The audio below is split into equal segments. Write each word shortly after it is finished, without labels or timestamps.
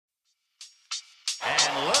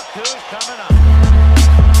2 coming up.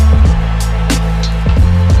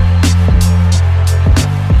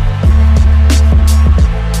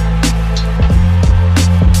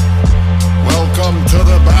 Welcome to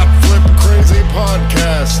the Bat Flip Crazy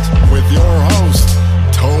Podcast with your host,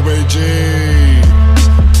 Toby G.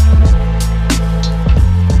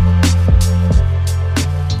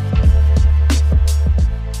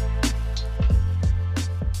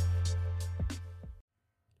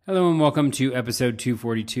 Hello and welcome to episode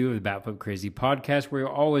 242 of the Bat Flip Crazy Podcast, where you'll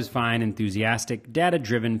always find enthusiastic,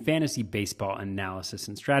 data-driven fantasy baseball analysis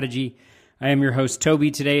and strategy. I am your host,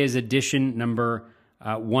 Toby. Today is edition number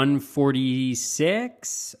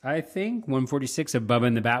 146, I think, 146 of Bubba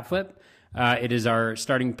and the Bat Flip. It is our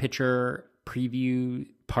starting pitcher preview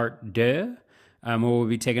part 2. We'll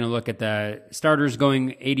be taking a look at the starters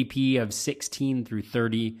going ADP of 16 through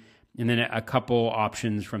 30, and then a couple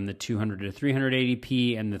options from the 200 to 300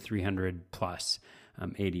 ADP and the 300 plus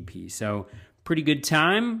ADP. So pretty good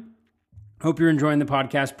time. Hope you're enjoying the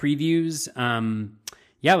podcast previews.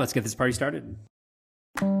 Let's get this party started.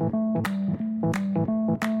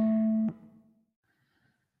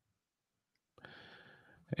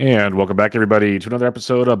 And welcome back, everybody, to another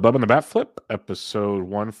episode of Bubba and the Bat Flip, episode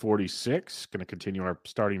 146. Going to continue our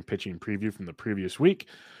starting pitching preview from the previous week,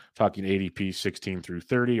 talking ADP 16 through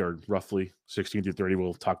 30, or roughly 16 through 30.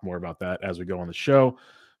 We'll talk more about that as we go on the show.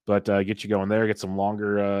 But get you going there, get some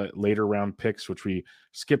longer, later round picks, which we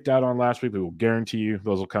skipped out on last week. We will guarantee you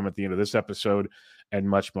those will come at the end of this episode, and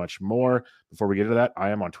much, much more. Before we get into that,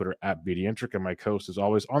 I am on Twitter at BDentric, and my co-host is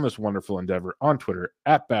always on this wonderful endeavor on Twitter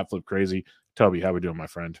at BatFlipCrazy. Toby, how we doing, my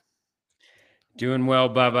friend? Doing well,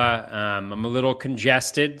 Bubba. I'm a little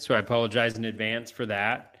congested, so I apologize in advance for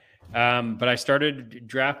that. But I started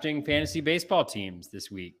drafting fantasy baseball teams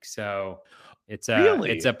this week, so it's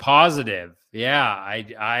a positive. Yeah,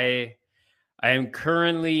 I am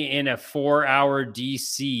currently in a 4-hour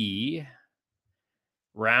DC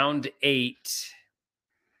round 8.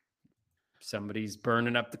 Somebody's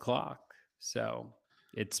burning up the clock, so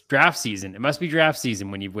it's draft season. It must be draft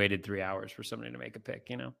season when you've waited 3 hours for somebody to make a pick,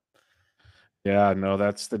 you know? Yeah, no,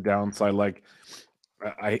 that's the downside. Like,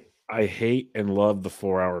 I hate and love the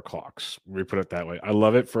 4-hour clocks. We put it that way. I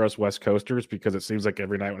love it for us West Coasters because it seems like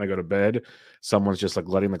every night when I go to bed, someone's just like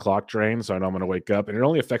letting the clock drain. So I know I'm going to wake up, and it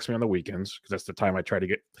only affects me on the weekends because that's the time I try to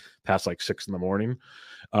get past like 6 in the morning.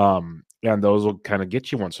 And those will kind of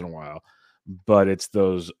get you once in a while. But it's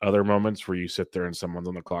those other moments where you sit there and someone's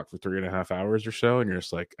on the clock for 3.5 hours or so, and you're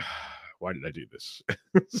just like, why did I do this?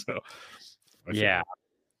 So, yeah,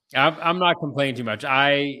 I'm not complaining too much.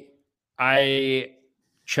 I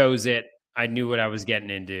chose it. I knew what I was getting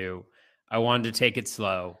into. I wanted to take it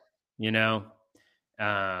slow, you know?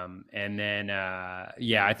 And then,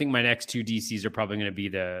 I think my next 2 DCs are probably going to be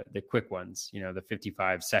the quick ones, you know, the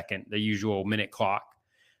 55-second, the usual minute clock.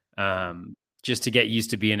 Just to get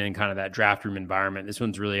used to being in kind of that draft room environment. This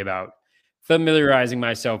one's really about familiarizing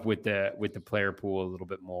myself with the player pool a little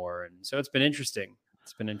bit more. And so it's been interesting.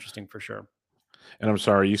 It's been interesting for sure. And I'm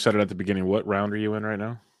sorry, you said it at the beginning. What round are you in right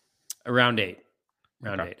now? Round 8.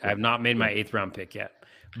 Round 8. I have not made my 8th round pick yet.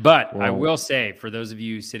 But I will say, for those of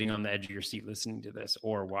you sitting on the edge of your seat listening to this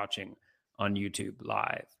or watching on YouTube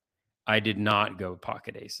live, I did not go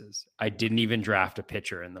pocket aces. I didn't even draft a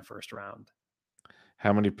pitcher in the first round.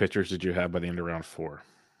 How many pitchers did you have by the end of round 4?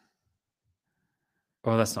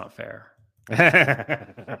 Oh, that's not fair. I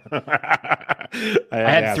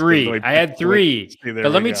had 3.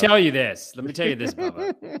 But let me tell you this. Bubba. Let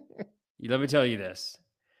me tell you this.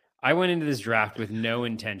 I went into this draft with no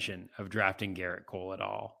intention of drafting Garrett Cole at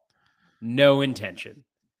all. No intention.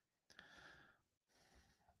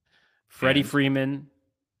 Freddie Freeman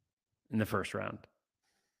in the first round.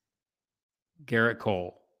 Garrett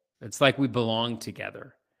Cole. It's like we belong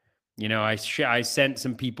together. You know, I sent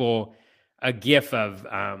some people a GIF of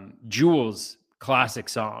Jewel's classic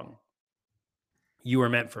song, "You Were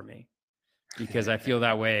Meant for Me," because I feel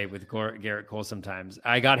that way with Garrett Cole sometimes.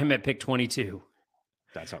 I got him at pick 22.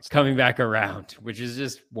 That sounds coming back around, which is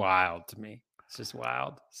just wild to me. It's just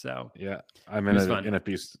wild. So yeah, I'm in a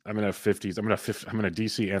 50s. I'm in a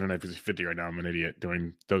DC and an FP50 right now. I'm an idiot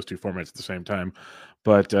doing those 2 formats at the same time,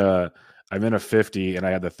 but I'm in a 50 and I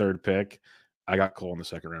had the 3rd pick. I got Cole in the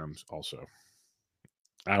 2nd round also.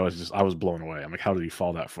 I was blown away. I'm like, how did he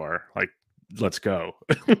fall that far? Like, let's go.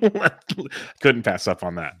 Couldn't pass up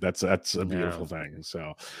on that. That's a beautiful thing.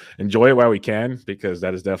 So enjoy it while we can, because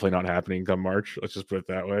that is definitely not happening come March. Let's just put it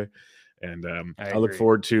that way. And I look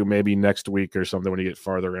forward to maybe next week or something when you get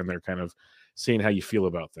farther in there, kind of seeing how you feel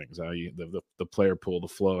about things, how you the player pool, the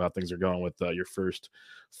flow, how things are going with your first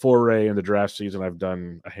foray in the draft season. I've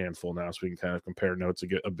done a handful now, so we can kind of compare notes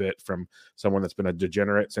a bit from someone that's been a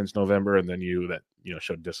degenerate since November, and then you that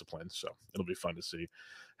showed discipline. So it'll be fun to see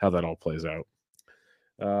how that all plays out.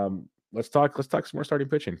 Let's talk some more starting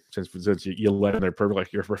pitching since you let in there perfect.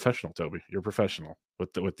 Like, you're a professional, Toby. You're a professional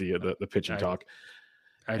with the pitching talk.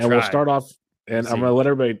 We'll start off, and I'm going to let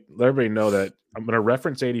everybody know that I'm going to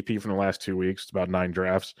reference ADP from the last 2 weeks. It's about 9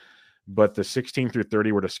 drafts, but the 16 through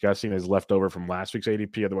 30 we're discussing is left over from last week's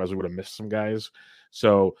ADP. Otherwise, we would have missed some guys.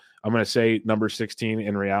 So I'm going to say number 16.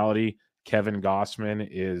 In reality, Kevin Gausman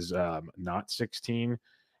is not 16.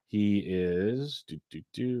 He is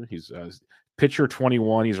he's pitcher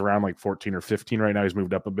 21. He's around like 14 or 15 right now. He's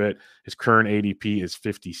moved up a bit. His current ADP is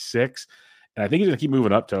 56. And I think he's going to keep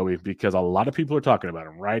moving up, Toby, because a lot of people are talking about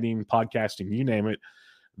him. Writing, podcasting, you name it.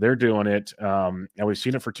 They're doing it. And we've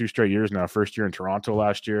seen it for 2 straight years now. First year in Toronto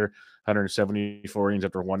last year, 174 innings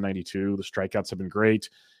after 192. The strikeouts have been great.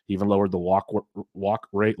 He even lowered the walk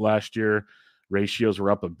rate last year. Ratios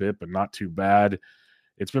were up a bit, but not too bad.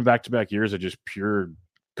 It's been back-to-back years of just pure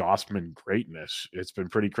Gausman greatness. It's been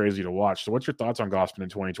pretty crazy to watch. So what's your thoughts on Gausman in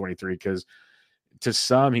 2023? Because to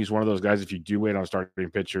some, he's one of those guys, if you do wait on starting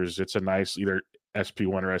pitchers, it's a nice either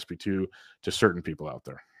SP1 or SP2 to certain people out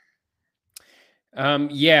there.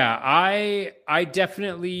 Yeah, I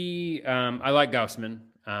definitely, I like Gausman,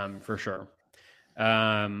 for sure.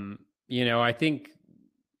 I think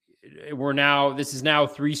this is now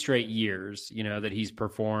 3 straight years, that he's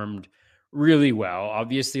performed really well,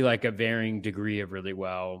 obviously like a varying degree of really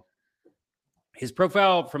well. His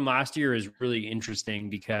profile from last year is really interesting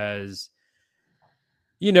because,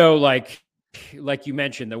 like you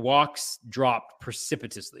mentioned, the walks dropped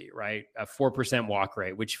precipitously, right? A 4% walk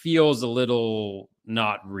rate, which feels a little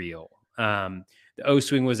not real. The O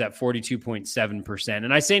swing was at 42.7%.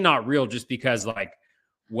 And I say not real just because like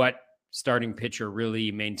what starting pitcher really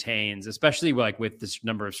maintains, especially like with this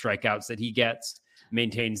number of strikeouts that he gets,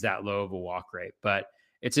 maintains that low of a walk rate. But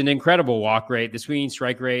it's an incredible walk rate. The swinging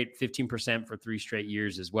strike rate, 15% for 3 straight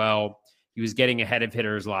years as well. He was getting ahead of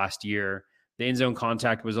hitters last year. The end zone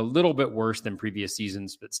contact was a little bit worse than previous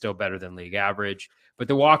seasons, but still better than league average. But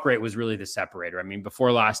the walk rate was really the separator. I mean,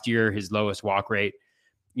 before last year, his lowest walk rate,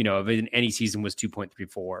 of any season was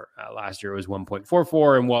 2.34. Last year it was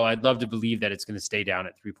 1.44. And while I'd love to believe that it's going to stay down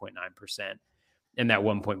at 3.9% and that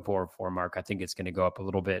 1.44 mark, I think it's going to go up a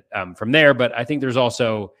little bit from there. But I think there's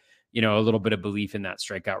also, a little bit of belief in that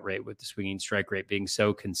strikeout rate with the swinging strike rate being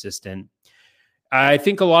so consistent. I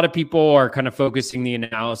think a lot of people are kind of focusing the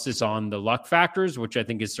analysis on the luck factors, which I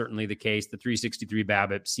think is certainly the case. The 363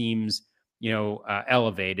 BABIP seems,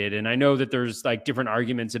 elevated. And I know that there's like different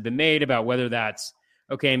arguments have been made about whether that's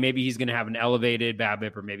okay, maybe he's going to have an elevated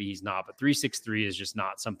BABIP or maybe he's not. But 363 is just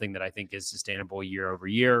not something that I think is sustainable year over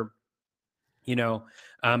year,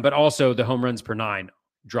 but also the home runs per 9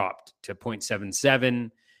 dropped to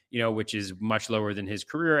 0.77. Which is much lower than his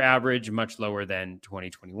career average, much lower than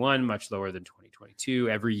 2021, much lower than 2022.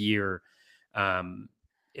 Every year,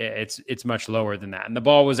 it's much lower than that. And the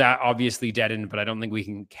ball was obviously deadened, but I don't think we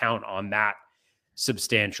can count on that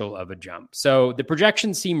substantial of a jump. So the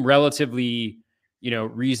projections seem relatively,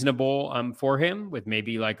 reasonable for him, with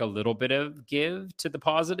maybe like a little bit of give to the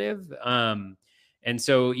positive. And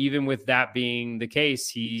so even with that being the case,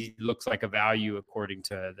 he looks like a value according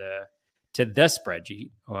to the spreadsheet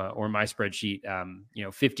or my spreadsheet,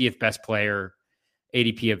 50th best player,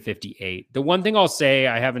 ADP of 58. The one thing I'll say,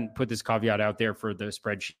 I haven't put this caveat out there for the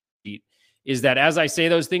spreadsheet, is that as I say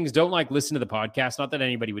those things, don't like listen to the podcast. Not that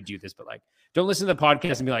anybody would do this, but like, don't listen to the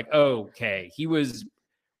podcast and be like, oh, okay, he was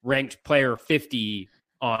ranked player 50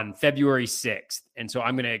 on February 6th. And so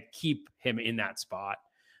I'm going to keep him in that spot.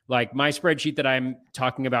 Like my spreadsheet that I'm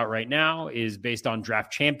talking about right now is based on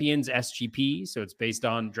Draft Champions SGP. So it's based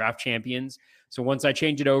on Draft Champions. So once I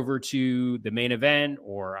change it over to the main event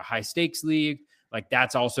or a high stakes league, like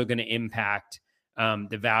that's also going to impact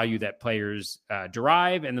the value that players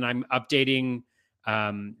derive. And then I'm updating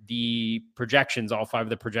the projections, all 5 of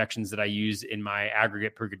the projections that I use in my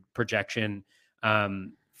aggregate projection.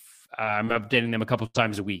 I'm updating them a couple of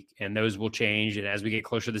times a week, and those will change. And as we get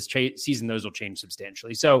closer to this season, those will change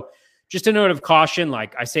substantially. So just a note of caution,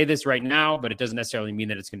 like I say this right now, but it doesn't necessarily mean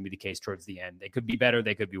that it's going to be the case towards the end. They could be better.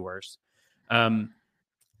 They could be worse,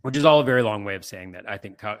 which is all a very long way of saying that I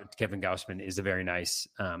think Kevin Gausman is a very nice.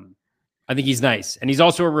 I think he's nice. And he's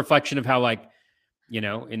also a reflection of how, like,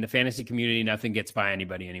 in the fantasy community, nothing gets by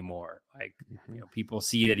anybody anymore. Like, people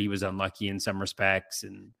see that he was unlucky in some respects.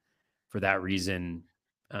 And for that reason,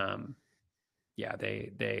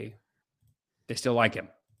 they still like him,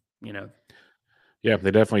 Yeah,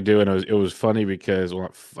 they definitely do. And it was funny because, well,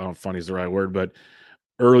 I don't know if funny is the right word, but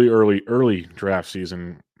early draft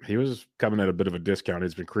season, he was coming at a bit of a discount.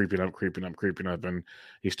 He's been creeping up, and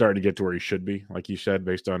he's starting to get to where he should be, like you said,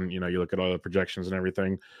 based on, you look at all the projections and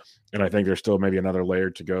everything. And I think there's still maybe another layer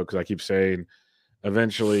to go because I keep saying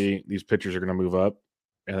eventually these pitchers are going to move up,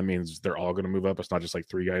 and that means they're all going to move up. It's not just like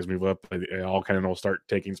three guys move up; they all kind of will start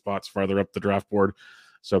taking spots farther up the draft board.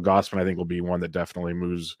 So Gossman, I think, will be one that definitely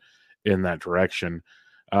moves in that direction.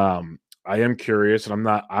 I am curious, and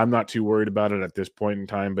I'm not too worried about it at this point in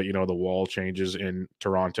time. But the wall changes in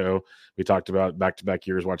Toronto. We talked about back-to-back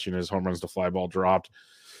years watching his home runs to fly ball dropped.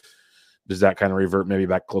 Does that kind of revert maybe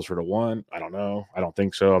back closer to one? I don't know. I don't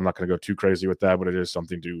think so. I'm not going to go too crazy with that, but it is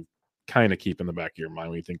something to kind of keep in the back of your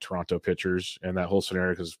mind when you think Toronto pitchers and that whole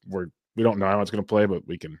scenario, because we don't know how it's going to play, but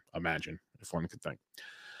we can imagine if one could think.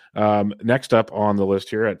 Next up on the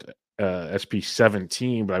list here at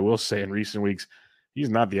SP17, but I will say in recent weeks, he's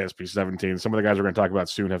not the SP17. Some of the guys we're going to talk about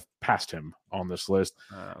soon have passed him on this list,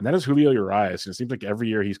 and that is Julio Urias. And it seems like every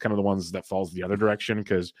year he's kind of the ones that falls the other direction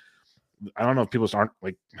because I don't know if people just aren't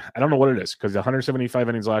like, I don't know what it is, because 175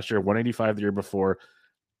 innings last year, 185 the year before,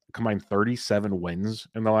 combined 37 wins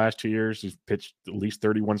in the last 2 years. He's pitched at least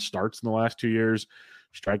 31 starts in the last 2 years.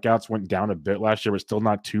 Strikeouts went down a bit last year, but still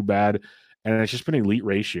not too bad. And it's just been elite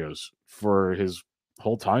ratios for his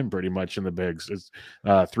whole time pretty much in the bigs. It's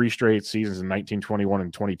 3 straight seasons in 19, 21,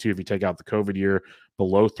 and 22. If you take out the COVID year,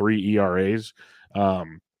 below 3 ERAs.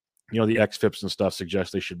 The XFIPs and stuff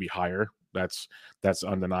suggest they should be higher. That's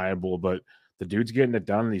undeniable. But the dude's getting it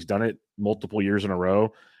done, and he's done it multiple years in a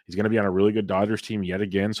row. He's going to be on a really good Dodgers team yet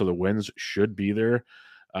again, so the wins should be there.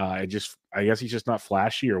 I guess he's just not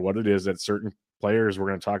flashy, or what it is that certain players we're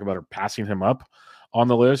going to talk about are passing him up on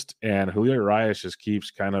the list, and Julio Urias just keeps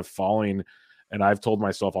kind of falling. And I've told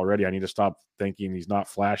myself already I need to stop thinking he's not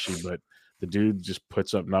flashy, but the dude just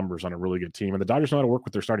puts up numbers on a really good team. And the Dodgers know how to work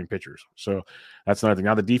with their starting pitchers. So that's another thing.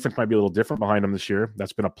 Now, the defense might be a little different behind them this year.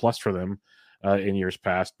 That's been a plus for them in years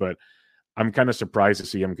past. But I'm kind of surprised to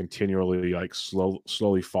see him continually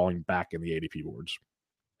slowly falling back in the ADP boards.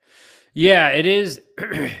 Yeah, it is.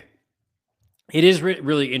 It is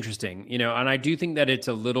really interesting, and I do think that it's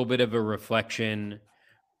a little bit of a reflection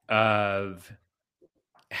of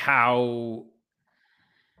how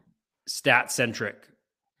stat-centric,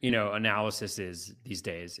 analysis is these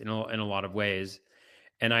days in a lot of ways.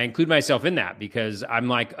 And I include myself in that because I'm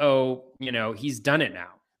like, he's done it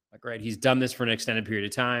now. Like, right, he's done this for an extended period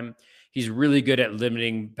of time. He's really good at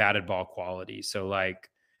limiting batted ball quality. So,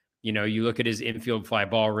 you look at his infield fly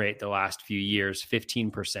ball rate the last few years,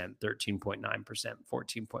 15%, 13.9%,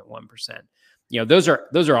 14.1%.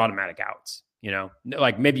 Those are automatic outs,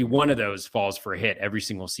 like maybe one of those falls for a hit every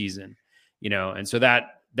single season, and so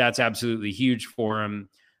that's absolutely huge for him.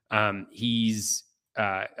 He's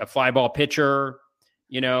a fly ball pitcher,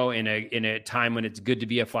 in a time when it's good to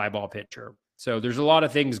be a fly ball pitcher. So there's a lot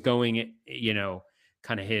of things going,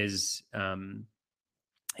 kind of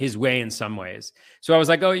his way in some ways. So I was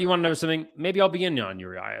like, oh, you want to know something? Maybe I'll be in on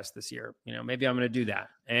Urias this year. Maybe I'm going to do that.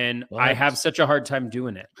 And I have such a hard time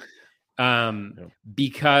doing it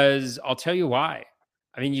because I'll tell you why.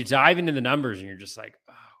 I mean, you dive into the numbers and you're just like,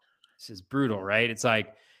 oh, this is brutal, right? It's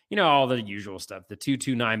like, all the usual stuff, the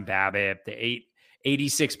 2.29 BABIP, the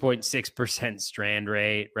 86.6% strand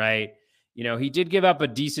rate, right? He did give up a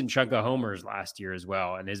decent chunk of homers last year as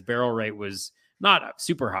well. And his barrel rate was not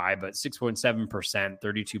super high, but 6.7%,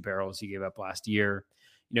 32 barrels he gave up last year.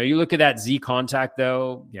 You look at that Z contact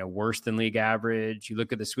though, worse than league average. You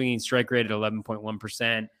look at the swinging strike rate at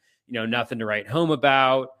 11.1%, nothing to write home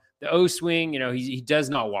about. The O swing, he does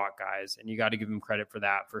not walk guys, and you got to give him credit for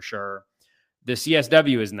that for sure. The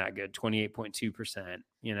CSW isn't that good,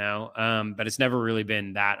 28.2%, but it's never really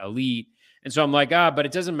been that elite. And so I'm like, but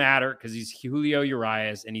it doesn't matter because he's Julio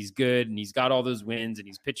Urias and he's good and he's got all those wins and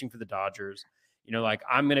he's pitching for the Dodgers.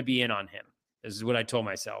 I'm going to be in on him. This is what I told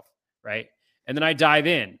myself, right? And then I dive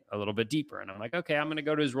in a little bit deeper and I'm like, okay, I'm going to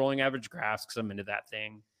go to his rolling average graphs because I'm into that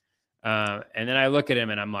thing. And then I look at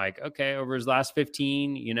him and I'm like, okay, over his last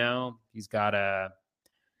 15, he's got a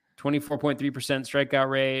 24.3% strikeout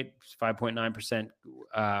rate,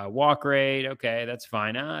 5.9% walk rate. Okay, that's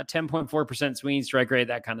fine. 10.4% swinging strike rate.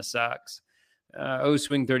 That kind of sucks. O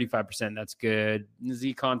swing 35%. That's good.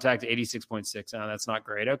 Z contact 86.6. That's not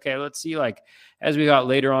great. Okay, let's see. As we got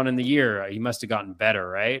later on in the year, he must have gotten better,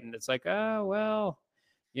 right? And it's like, oh well,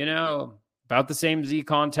 about the same Z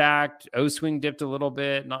contact. O swing dipped a little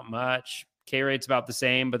bit, not much. K rate's about the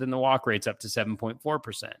same, but then the walk rate's up to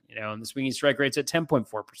 7.4%, and the swinging strike rate's at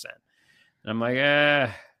 10.4%. And I'm like,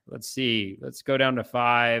 let's see, let's go down to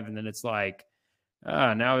 5. And then it's like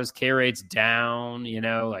Now his K rate's down,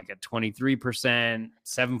 like at 23%,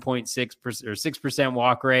 7.6% or 6%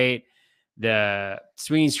 walk rate. The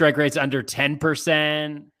swinging strike rate's under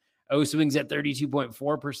 10%. O swings at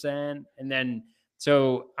 32.4%. And then,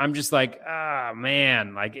 so I'm just like,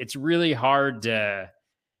 man, like it's really hard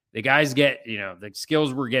the guys get, the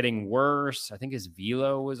skills were getting worse. I think his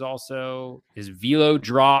velo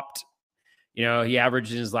dropped. He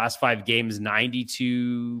averaged in his last 5 games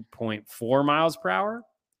 92.4 miles per hour.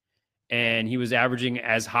 And he was averaging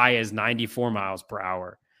as high as 94 miles per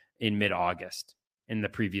hour in mid-August in the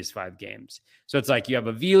previous 5 games. So it's like you have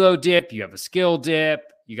a velo dip, you have a skill dip,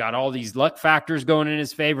 you got all these luck factors going in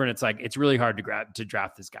his favor. And it's like, it's really hard to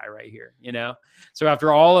draft this guy right here, So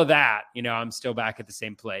after all of that, I'm still back at the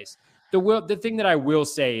same place. The thing that I will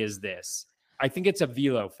say is this. I think it's a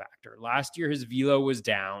velo factor. Last year, his velo was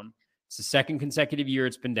down. It's the second consecutive year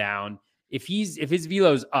it's been down. If his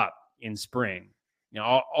velo's up in spring,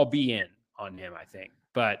 I'll be in on him, I think.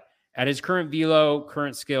 But at his current velo,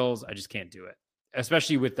 current skills, I just can't do it,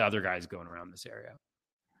 especially with the other guys going around this area.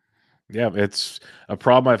 Yeah, it's a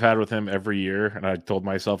problem I've had with him every year. And I told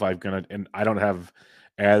myself and I don't have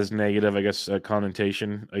as negative, I guess, a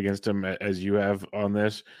connotation against him as you have on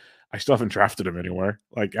this. I still haven't drafted him anywhere.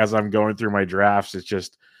 Like as I'm going through my drafts, it's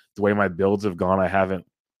just the way my builds have gone. I haven't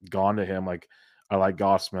gone to him. Like I like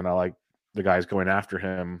Gausman. I like the guys going after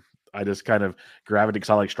him. I just kind of gravitate because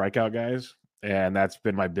I like strikeout guys. And that's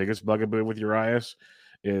been my biggest bugaboo with Urias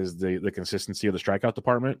is the consistency of the strikeout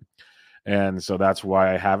department. And so that's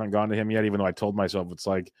why I haven't gone to him yet, even though I told myself it's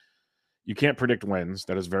like you can't predict wins.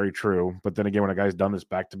 That is very true. But then again, when a guy's done this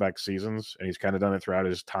back-to-back seasons and he's kind of done it throughout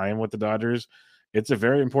his time with the Dodgers, it's a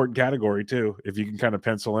very important category too. If you can kind of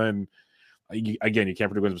pencil in, again, you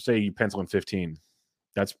can't predict wins, but say you pencil in 15.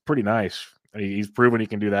 That's pretty nice. He's proven he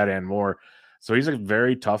can do that and more. So he's a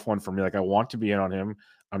very tough one for me. Like I want to be in on him.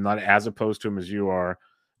 I'm not as opposed to him as you are.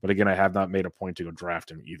 But again, I have not made a point to go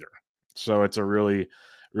draft him either. So it's a really,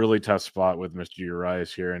 really tough spot with Mr.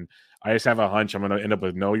 Urias here. And I just have a hunch I'm going to end up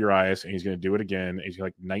with no Urias, and he's going to do it again. He's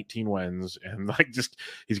like 19 wins, and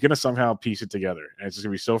he's going to somehow piece it together. And it's just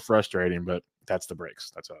going to be so frustrating, but that's the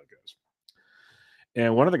breaks. That's how it goes.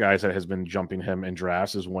 And one of the guys that has been jumping him in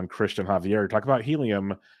drafts is one Christian Javier. Talk about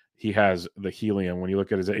helium. He has the helium. When you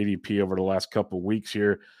look at his ADP over the last couple of weeks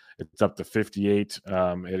here, it's up to 58.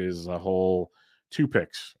 It is a whole 2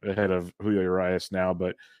 picks ahead of Julio Urias now,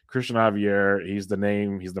 but Christian Javier, he's the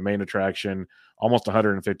name, he's the main attraction. Almost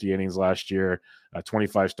 150 innings last year,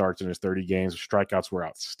 25 starts in his 30 games. Strikeouts were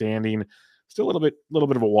outstanding. Still a little bit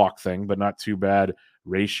of a walk thing, but not too bad.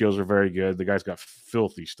 Ratios are very good. The guy's got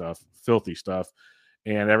filthy stuff.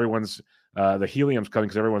 And everyone's the helium's coming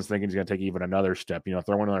because everyone's thinking he's going to take even another step.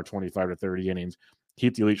 Throw another 25 to 30 innings,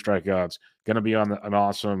 keep the elite strikeouts. Going to be on an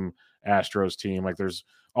awesome Astros team. Like there's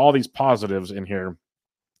all these positives in here.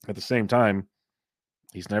 At the same time,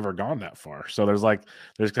 he's never gone that far. So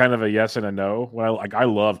there's kind of a yes and a no. Well, like I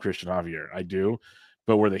love Christian Javier, I do,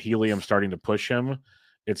 but where the helium's starting to push him,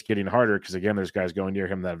 it's getting harder because again, there's guys going near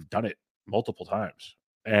him that have done it multiple times,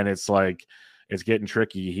 and it's like it's getting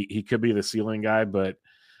tricky. He could be the ceiling guy, but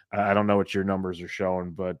I don't know what your numbers are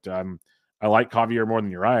showing. But I like Javier more than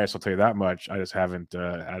Urias. I'll tell you that much. I just haven't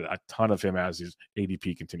had a ton of him as his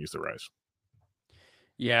ADP continues to rise.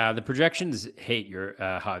 Yeah, the projections hate your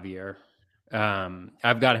Javier.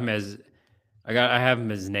 I've got him as I have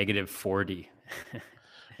him as negative 40.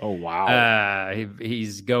 Oh wow.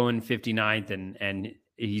 He's going 59th and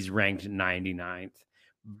he's ranked 99th.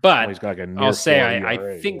 But he's got like I'll say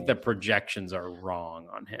I think the projections are wrong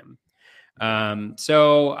on him.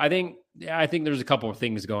 So I think there's a couple of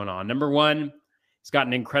things going on. Number one, he's got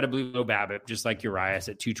an incredibly low BABIP, just like Urias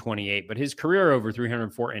at 228, but his career over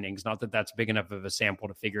 304 innings, not that that's big enough of a sample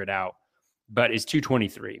to figure it out, but is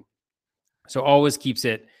 223. So always keeps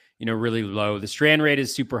it, really low. The strand rate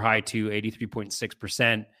is super high too,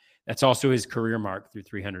 83.6%. That's also his career mark through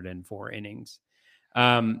 304 innings.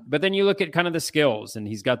 But then you look at kind of the skills, and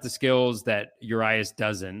he's got the skills that Urias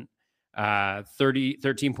doesn't.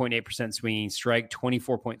 13.8% swinging strike,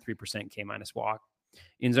 24.3% K minus walk,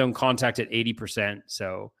 in zone contact at 80%.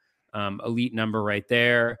 So elite number right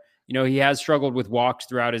there. He has struggled with walks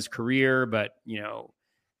throughout his career, but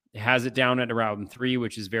has it down at around 3,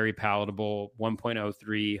 which is very palatable.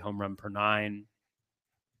 1.03 home run per 9.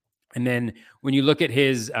 And then when you look at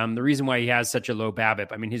his, the reason why he has such a low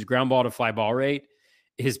BABIP, his ground ball to fly ball rate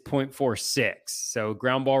is 0.46. So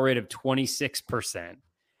ground ball rate of 26%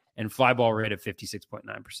 and fly ball rate of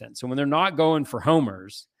 56.9%. So when they're not going for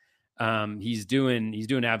homers, he's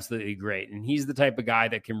doing absolutely great. And he's the type of guy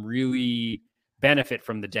that can really benefit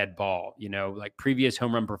from the dead ball. Like previous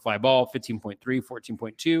home run per fly ball, 15.3,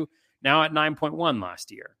 14.2, now at 9.1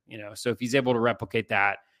 last year. So if he's able to replicate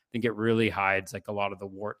that, I think it really hides like a lot of the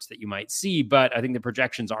warts that you might see. But I think the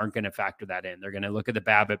projections aren't going to factor that in. They're going to look at the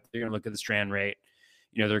BABIP, they're going to look at the strand rate,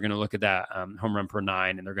 they're going to look at that home run per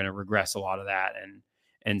 9, and they're going to regress a lot of that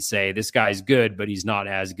and say this guy's good, but he's not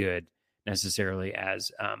as good necessarily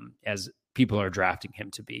as people are drafting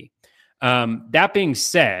him to be. That being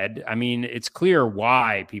said, I mean, it's clear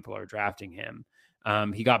why people are drafting him.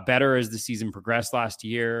 He got better as the season progressed last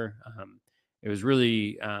year. It was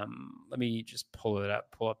really, let me just pull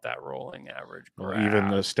up that rolling average graph. Well,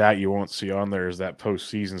 even the stat you won't see on there is that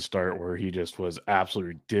postseason start where he just was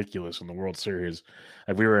absolutely ridiculous in the World Series.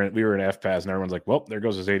 Like we were in FPAS and everyone's like, well, there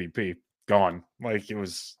goes his ADP. Gone. Like it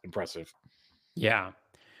was impressive. Yeah,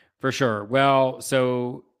 for sure. Well,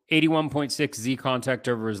 so 81.6 Z contact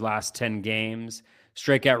over his last 10 games,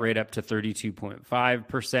 strikeout rate up to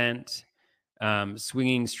 32.5%,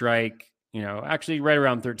 swinging strike, actually right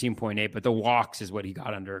around 13.8, but the walks is what he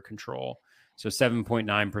got under control. So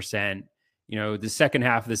 7.9%. The second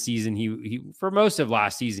half of the season, he for most of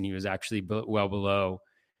last season, he was actually well below,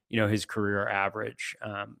 his career average.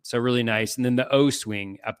 So really nice. And then the O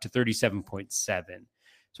swing up to 37.7.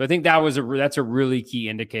 So I think that's a really key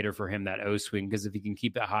indicator for him, that O swing, because if he can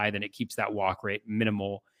keep it high, then it keeps that walk rate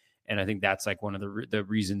minimal. And I think that's like one of the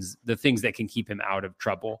reasons, the things that can keep him out of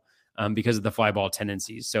trouble because of the fly ball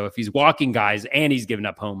tendencies. So if he's walking guys and he's giving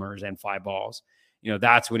up homers and fly balls,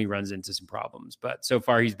 that's when he runs into some problems. But so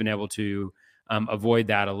far he's been able to avoid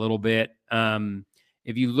that a little bit.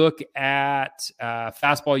 If you look at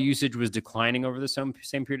fastball usage was declining over the same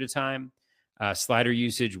period of time. Slider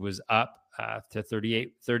usage was up to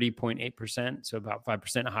 30.8%. So about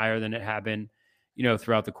 5% higher than it had been,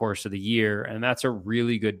 throughout the course of the year. And that's a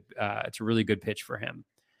really good, it's a really good pitch for him.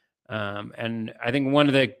 And I think one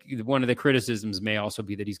of the criticisms may also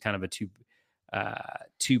be that he's kind of a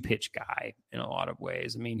two pitch guy in a lot of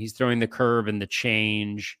ways. I mean, he's throwing the curve and the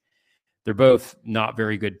change. They're both not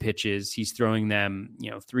very good pitches. He's throwing them,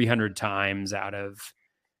 300 times out of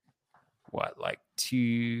like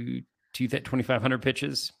 2,500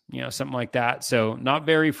 pitches, something like that. So not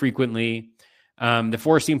very frequently. The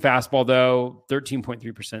four-seam fastball, though,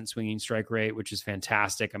 13.3% swinging strike rate, which is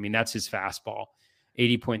fantastic. I mean, that's his fastball,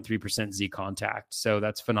 80.3% Z contact. So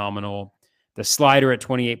that's phenomenal. The slider at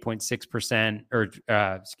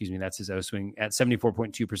 28.6%, that's his O swing at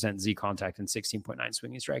 74.2% Z contact and 16.9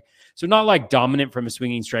 swinging strike. So not like dominant from a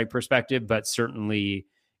swinging strike perspective, but certainly,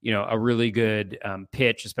 a really good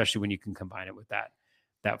pitch, especially when you can combine it with that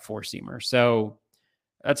four-seamer. So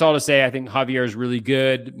that's all to say. I think Javier is really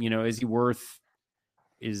good.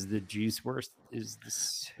 Is the juice worth the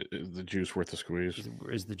squeeze? Is the juice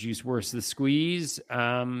worth the squeeze?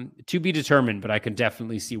 To be determined, but I can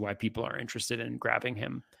definitely see why people are interested in grabbing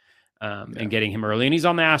him and getting him early. And he's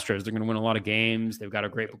on the Astros. They're going to win a lot of games. They've got a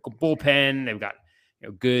great bullpen. They've got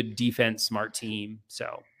good defense, smart team.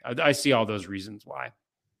 So I see all those reasons why.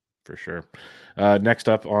 For sure. Next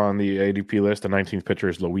up on the ADP list, the 19th pitcher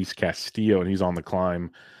is Luis Castillo, and he's on the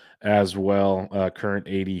climb as well. Current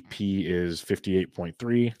ADP is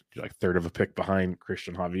 58.3, like third of a pick behind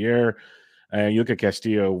Christian Javier. And you look at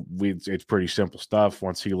Castillo, it's pretty simple stuff.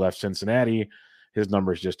 Once he left Cincinnati, his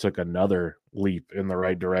numbers just took another leap in the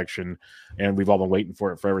right direction. And we've all been waiting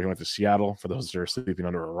for it forever. He went to Seattle, for those that are sleeping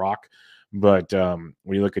under a rock. But when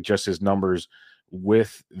you look at just his numbers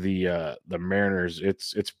with the Mariners,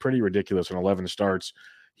 it's pretty ridiculous. In 11 starts,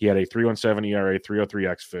 he had a 3.17 ERA,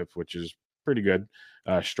 3.03 xFIP, which is pretty good.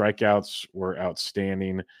 Strikeouts were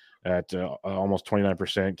outstanding at almost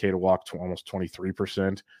 29%. K to walk to almost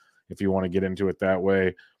 23%. If you want to get into it that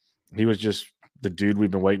way, he was just the dude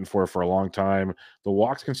we've been waiting for a long time. The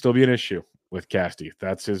walks can still be an issue with Casty.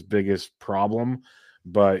 That's his biggest problem.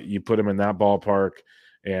 But you put him in that ballpark,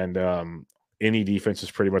 and any defense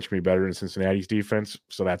is pretty much going to be better than Cincinnati's defense.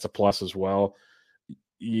 So that's a plus as well.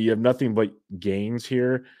 You have nothing but gains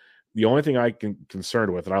here. The only thing I can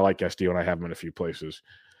concerned with, and I like Castillo and I have him in a few places,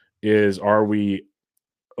 is are we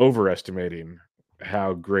overestimating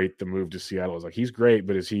how great the move to Seattle is? Like, he's great,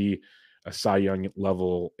 but is he a Cy Young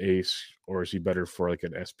level ace, or is he better for like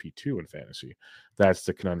an SP2 in fantasy? That's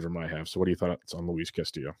the conundrum I have. So what do you thoughts on Luis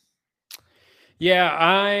Castillo? Yeah,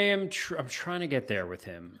 I'm trying to get there with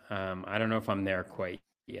him. I don't know if I'm there quite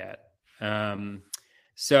yet.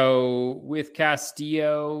 So with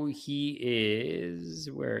Castillo,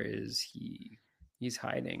 where is he? He's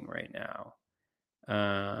hiding right now.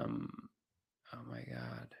 Oh my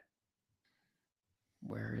God.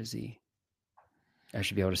 Where is he? I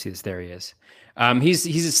should be able to see this. There he is.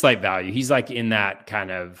 He's a slight value. He's like in that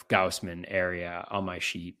kind of Gaussman area on my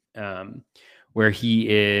sheet, where he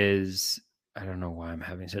is. I don't know why I'm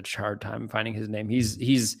having such a hard time finding his name.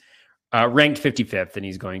 He's ranked 55th, and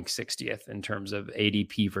he's going 60th in terms of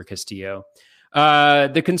ADP for Castillo.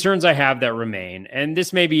 The concerns I have that remain, and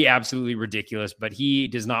this may be absolutely ridiculous, but he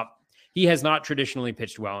has not traditionally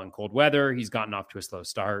pitched well in cold weather. He's gotten off to a slow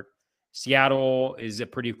start. Seattle is a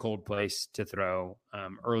pretty cold place to throw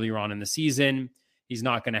earlier on in the season. He's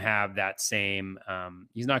not going to have that same,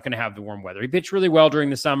 he's not going to have the warm weather. He pitched really well during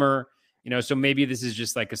the summer, so maybe this is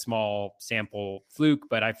just like a small sample fluke,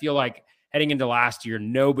 but I feel like heading into last year,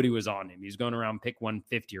 nobody was on him. He was going around pick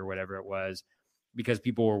 150 or whatever it was because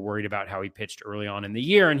people were worried about how he pitched early on in the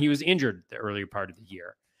year, and he was injured the earlier part of the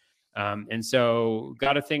year. And so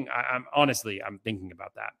got to think, I'm thinking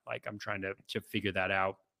about that. Like I'm trying to figure that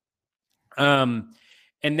out.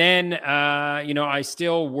 And then, I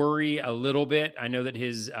still worry a little bit. I know that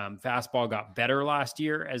his fastball got better last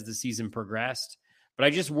year as the season progressed, but I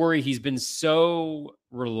just worry he's been so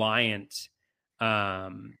reliant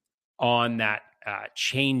on that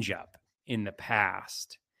changeup in the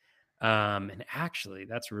past. And actually,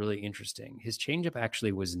 that's really interesting. His changeup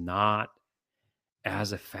actually was not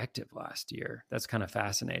as effective last year. That's kind of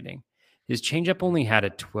fascinating. His changeup only had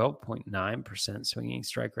a 12.9% swinging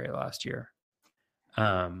strike rate last year,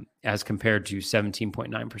 as compared to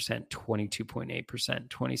 17.9%, 22.8%,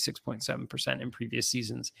 26.7% in previous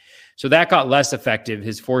seasons. So that got less effective.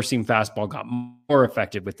 His four-seam fastball got more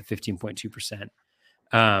effective with the 15.2%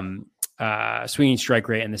 swinging strike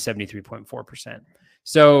rate and the 73.4%.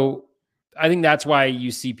 So I think that's why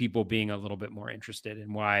you see people being a little bit more interested,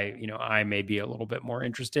 and why, I may be a little bit more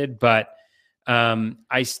interested, but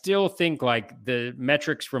I still think like the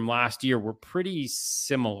metrics from last year were pretty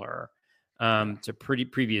similar to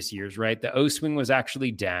previous years, right? The O swing was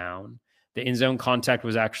actually down. The in zone contact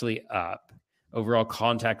was actually up. Overall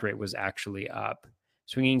contact rate was actually up.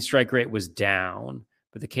 Swinging strike rate was down,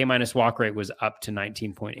 but the K- walk rate was up to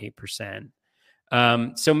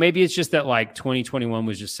 19.8%. So maybe it's just that like 2021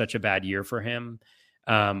 was just such a bad year for him,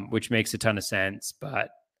 which makes a ton of sense.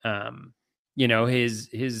 But,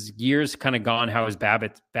 his year's kind of gone how his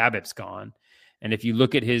BABIP's gone. And if you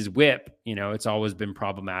look at his whip, it's always been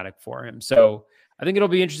problematic for him. So I think it'll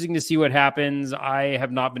be interesting to see what happens. I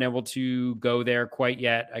have not been able to go there quite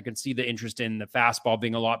yet. I can see the interest in the fastball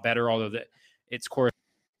being a lot better, although its course.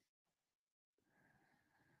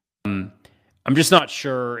 I'm just not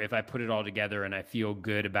sure if I put it all together and I feel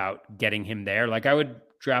good about getting him there. Like I would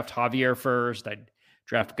draft Javier first. I'd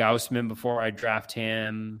draft Gaussman before I draft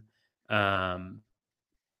him. And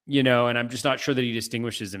I'm just not sure that he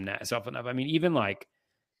distinguishes himself enough. I mean, even like,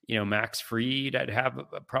 Max Fried, I'd have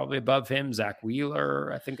probably above him. Zach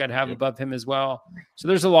Wheeler, I think I'd have above him as well. So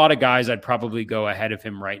there's a lot of guys I'd probably go ahead of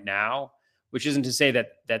him right now, which isn't to say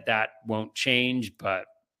that won't change, but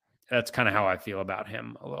that's kind of how I feel about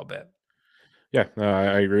him a little bit. Yeah,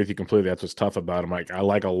 I agree with you completely. That's what's tough about him. Like I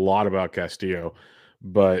like a lot about Castillo,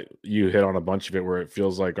 but you hit on a bunch of it where it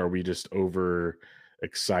feels like, are we just over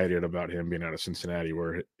excited about him being out of Cincinnati,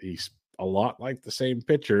 where he's a lot like the same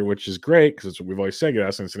pitcher, which is great because it's what we've always said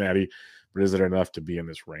about Cincinnati, but is it enough to be in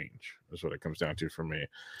this range? Is what it comes down to for me.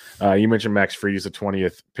 You mentioned Max Fried is the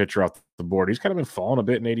 20th pitcher off the board. He's kind of been falling a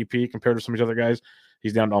bit in ADP compared to some of these other guys.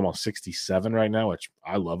 He's down to almost 67 right now, which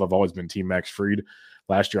I love. I've always been team Max Fried.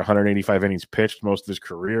 Last year, 185 innings pitched most of his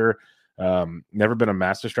career. Never been a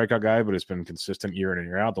master strikeout guy, but it's been consistent year in and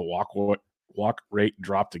year out. The walk rate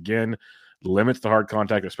dropped again. Limits the hard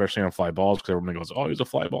contact, especially on fly balls, because everyone goes, oh, he's a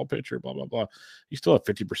fly ball pitcher, blah, blah, blah. He's still a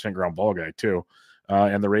 50% ground ball guy, too.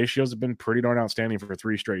 And the ratios have been pretty darn outstanding for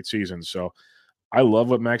 3 straight seasons. So I love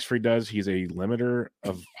what Max Fried does. He's a limiter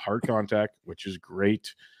of hard contact, which is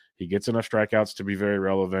great. He gets enough strikeouts to be very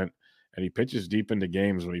relevant, and he pitches deep into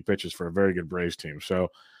games when he pitches for a very good Braves team. So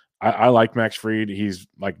I like Max Fried. He's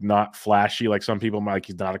like not flashy like some people might. Like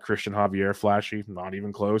he's not a Christian Javier flashy, not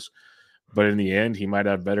even close. But in the end, he might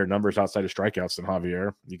have better numbers outside of strikeouts than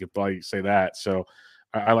Javier. You could probably say that. So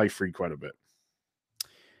I like Fried quite a bit.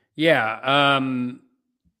 Yeah.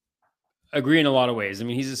 Agree in a lot of ways. I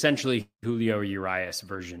mean, he's essentially Julio Urias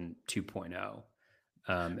version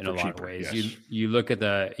 2.0 in a lot of ways. Yes. You look at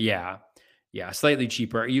slightly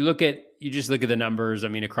cheaper. You just look at the numbers. I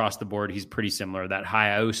mean, across the board, he's pretty similar. That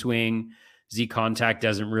high O swing, Z contact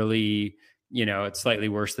doesn't really, it's slightly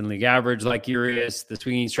worse than league average like Urias. The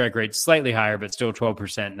swinging strike rate slightly higher, but still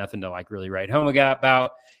 12%. Nothing to like really write home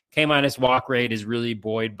about. K- walk rate is really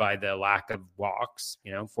buoyed by the lack of walks,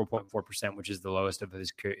 4.4%, which is the lowest of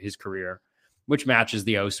his career, which matches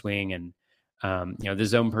the O swing. And The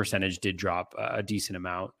zone percentage did drop a decent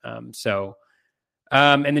amount. And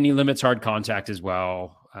then he limits hard contact as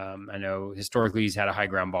well. I know historically he's had a high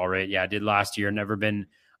ground ball rate. Yeah, did last year. Never been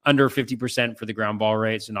under 50% for the ground ball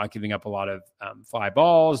rate. So not giving up a lot of fly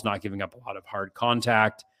balls, not giving up a lot of hard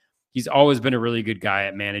contact. He's always been a really good guy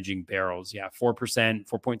at managing barrels. Yeah, 4%,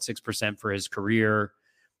 4.6% for his career.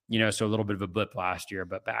 So a little bit of a blip last year,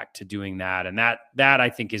 but back to doing that. And that I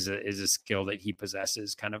think is a skill that he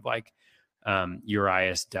possesses, kind of like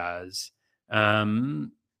Urias does. And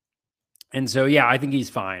so, yeah, I think he's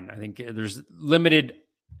fine. I think there's limited.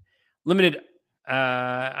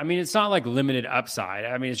 It's not like limited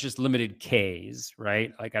upside. It's just limited Ks,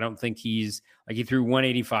 right? Like, I don't think he threw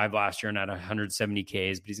 185 last year and at 170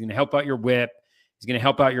 Ks, but he's going to help out your whip. He's going to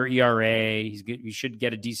help out your ERA. You should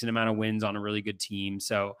get a decent amount of wins on a really good team.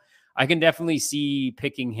 So I can definitely see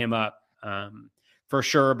picking him up for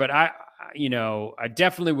sure. But I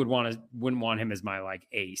definitely wouldn't want him as my like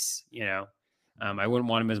ace. I wouldn't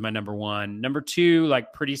want him as my number one. Number two,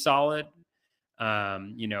 like pretty solid. But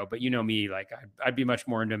me, like I'd be much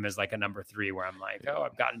more into him as like a number three, where I'm like, oh,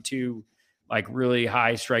 I've gotten two like really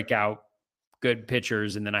high strikeout good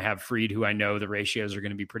pitchers, and then I have Fried, who I know the ratios are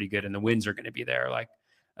going to be pretty good and the wins are going to be there. Like,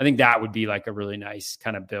 I think that would be like a really nice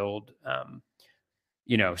kind of build.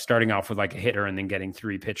 Starting off with like a hitter and then getting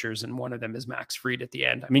three pitchers, and one of them is Max Fried at the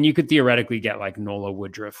end. You could theoretically get like Nola,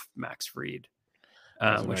 Woodruff, Max Fried.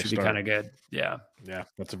 Which would be kind of good. Yeah. Yeah.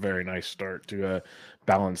 That's a very nice start to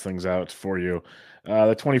balance things out for you.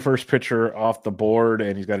 The 21st pitcher off the board,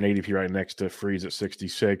 and he's got an ADP right next to Freeze at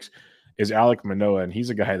 66, is Alek Manoah. And he's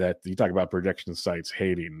a guy that you talk about projection sites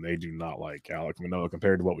hating. They do not like Alek Manoah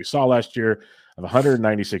compared to what we saw last year of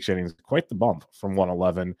 196 innings, quite the bump from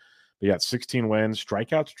 111. He got 16 wins,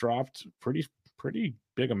 strikeouts dropped pretty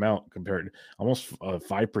big amount compared, almost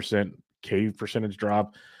 5% K percentage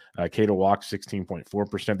drop. K to walk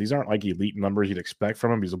 16.4%. These aren't like elite numbers you'd expect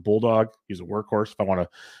from him. He's a bulldog. He's a workhorse. If I want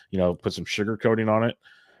to, put some sugar coating on it,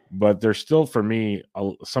 but there's still for me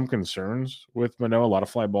some concerns with Manoah. A lot of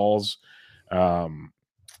fly balls. He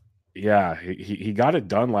got it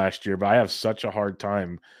done last year, but I have such a hard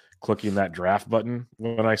time clicking that draft button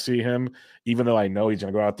when I see him, even though I know he's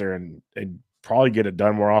going to go out there and probably get it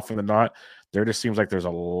done more often than not. There just seems like there's a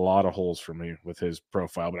lot of holes for me with his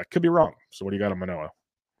profile, but I could be wrong. So what do you got on Manoah?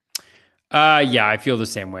 I feel the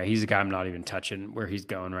same way. He's a guy I'm not even touching where he's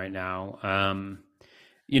going right now.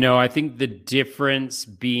 I think the difference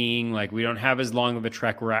being like we don't have as long of a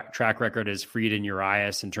track record as Fried and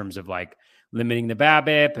Urias in terms of like limiting the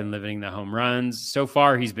BABIP and limiting the home runs. So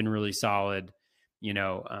far, he's been really solid.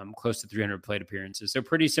 Close to 300 plate appearances, so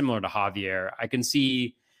pretty similar to Javier. I can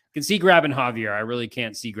see grabbing Javier. I really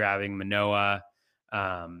can't see grabbing Manoah.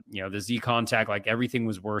 The Z contact, like everything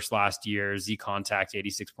was worse last year. Z contact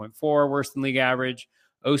 86.4, worse than league average.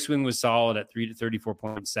 O swing was solid at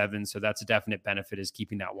 34.7. So that's a definite benefit, is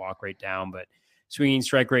keeping that walk rate down, but swinging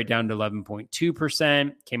strike rate down to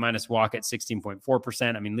 11.2%, K minus walk at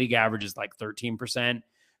 16.4%. League average is like 13%.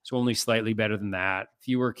 So only slightly better than that.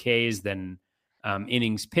 Fewer Ks than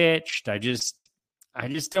innings pitched. I just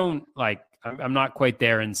don't like, I'm not quite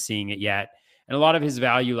there in seeing it yet. And a lot of his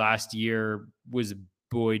value last year was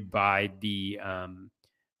buoyed by the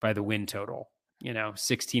win total,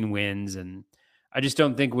 16 wins. And I just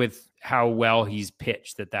don't think with how well he's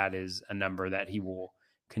pitched that is a number that he will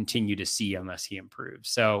continue to see unless he improves.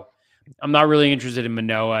 So I'm not really interested in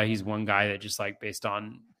Manoah. He's one guy that just like based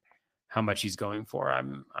on how much he's going for,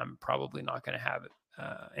 I'm probably not going to have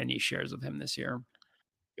any shares of him this year.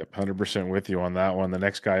 Yep, 100% with you on that one. The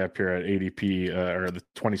next guy up here at ADP, or the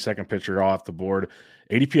 22nd pitcher off the board,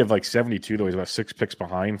 ADP of like 72, though he's about 6 picks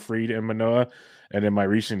behind Fried and Manoah. And in my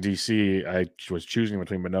recent DC, I was choosing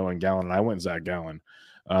between Manoah and Gallen, and I went Zach Gallen.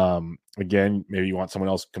 Again, maybe you want someone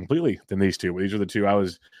else completely than these two. But these are the two I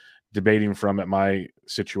was debating from at my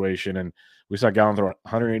situation. And we saw Gallen throw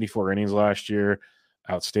 184 innings last year,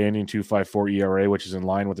 outstanding 2.54 ERA, which is in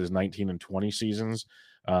line with his 19 and 20 seasons.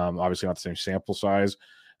 Obviously not the same sample size.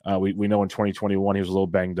 We know in 2021 he was a little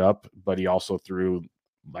banged up, but he also threw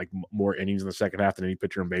like more innings in the second half than any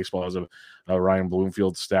pitcher in baseball. As a Ryan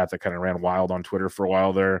Bloomfield stat that kind of ran wild on Twitter for a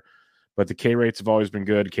while there. But the K rates have always been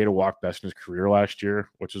good. K to walk best in his career last year,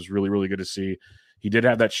 which is really, really good to see. He did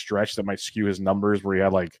have that stretch that might skew his numbers where he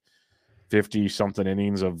had like 50 something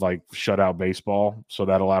innings of like shutout baseball. So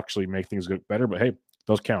that'll actually make things get better. But hey,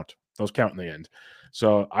 those count in the end.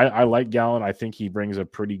 So I like Gallen. I think he brings a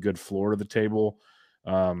pretty good floor to the table.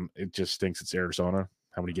 It just stinks it's Arizona.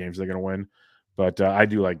 How many games are they going to win? But I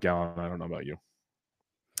do like Gallen. I don't know about you.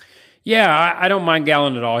 Yeah, I don't mind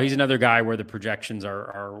Gallen at all. He's another guy where the projections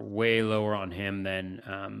are way lower on him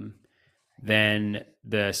than than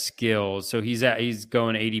the skills. So he's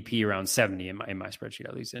going ADP around 70 in my spreadsheet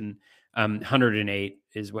at least, and 108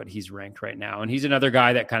 is what he's ranked right now. And he's another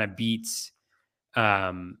guy that kind of beats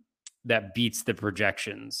the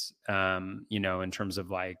projections, in terms of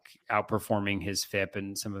like outperforming his FIP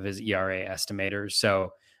and some of his ERA estimators.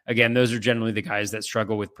 So again, those are generally the guys that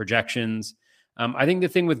struggle with projections. I think the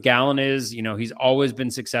thing with Gallen is, he's always been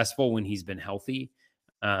successful when he's been healthy.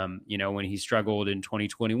 When he struggled in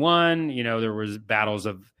 2021, there was battles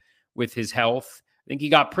with his health. I think he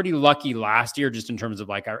got pretty lucky last year, just in terms of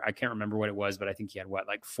like, I can't remember what it was, but I think he had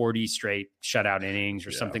 40 straight shutout innings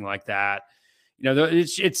or something like that.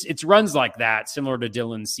 It's runs like that, similar to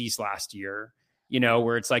Dylan Cease last year,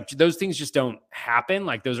 where it's like those things just don't happen.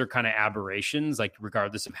 Like those are kind of aberrations, like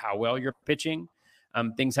regardless of how well you're pitching,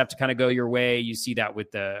 things have to kind of go your way. You see that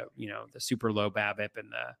with the super low BABIP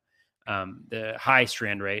and the high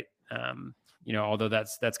strand rate, although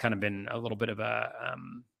that's kind of been a little bit of a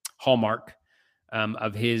hallmark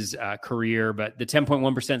of his career. But the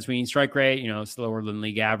 10.1% swinging strike rate, it's lower than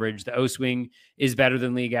league average. The O swing is better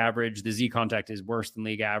than league average. The Z contact is worse than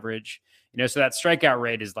league average. So that strikeout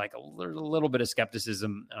rate is like a little bit of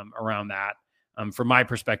skepticism around that from my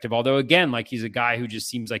perspective. Although again, like he's a guy who just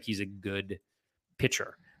seems like he's a good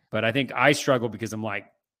pitcher. But I think I struggle because I'm like,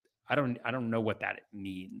 I don't know what that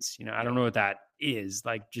means. I don't know what that is.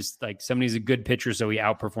 Like, just like somebody's a good pitcher, so he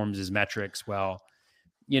outperforms his metrics. Well,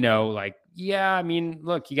 look, you got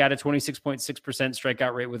a 26.6%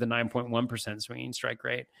 strikeout rate with a 9.1% swinging strike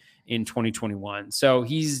rate in 2021. So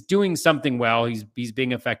he's doing something well. He's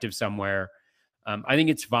being effective somewhere. I think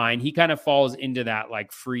it's fine. He kind of falls into that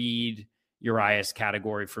like Fried Urias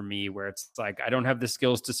category for me, where it's like, I don't have the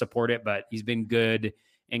skills to support it, but he's been good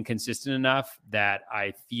and consistent enough that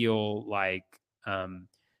I feel like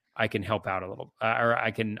I can help out a little, or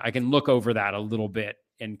I can look over that a little bit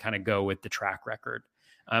and kind of go with the track record.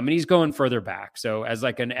 And he's going further back. So as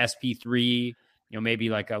like an SP3, maybe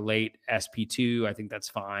like a late SP2, I think that's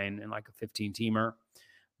fine. And like a 15 teamer,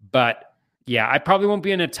 but yeah, I probably won't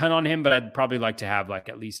be in a ton on him, but I'd probably like to have like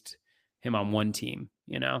at least him on one team,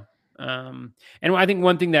 and I think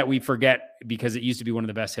one thing that we forget, because it used to be one of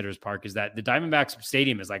the best hitters park, is that the Diamondbacks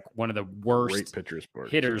Stadium is like one of the worst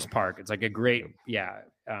hitters park. It's like a great,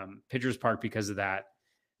 pitchers park because of that,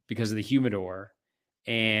 because of the humidor.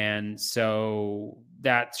 And so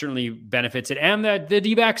that certainly benefits it. And the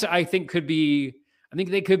D-backs, I think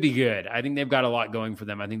they could be good. I think they've got a lot going for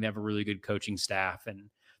them. I think they have a really good coaching staff, and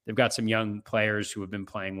they've got some young players who have been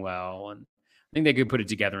playing well. And I think they could put it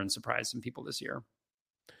together and surprise some people this year.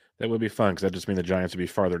 That would be fun, because that just means the Giants would be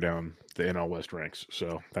farther down the NL West ranks.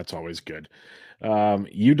 So that's always good.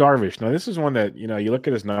 Yu Darvish. Now, this is one that, you look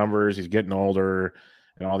at his numbers, he's getting older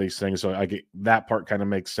and all these things. So I get that part kind of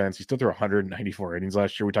makes sense. He still threw 194 innings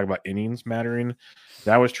last year. We talk about innings mattering.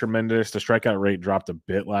 That was tremendous. The strikeout rate dropped a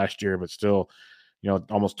bit last year, but still,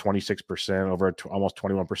 almost 26% over almost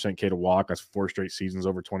 21% K to walk. That's 4 straight seasons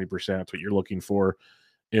over 20%. That's what you're looking for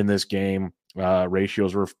in this game.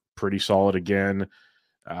 Ratios were pretty solid again.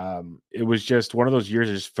 It was just one of those years.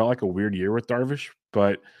 It just felt like a weird year with Darvish,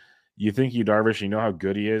 but you think Darvish, how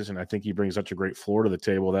good he is. And I think he brings such a great floor to the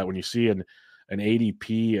table that when you see an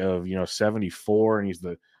ADP of, 74, and he's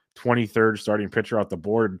the 23rd starting pitcher off the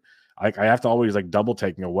board, I have to always like double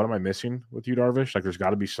take, what am I missing with Yu Darvish? Like, there's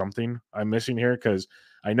got to be something I'm missing here, because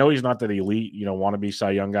I know he's not that elite, wannabe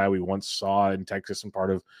Cy Young guy we once saw in Texas and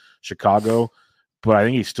part of Chicago, but I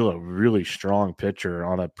think he's still a really strong pitcher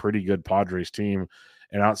on a pretty good Padres team.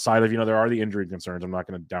 And outside of, there are the injury concerns. I'm not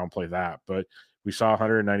going to downplay that, but we saw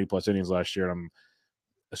 190 plus innings last year, and I'm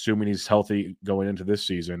assuming he's healthy going into this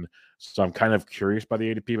season. So I'm kind of curious by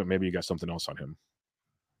the ADP, but maybe you got something else on him.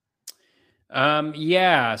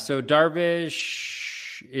 So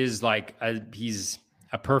Darvish is like he's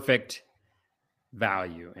a perfect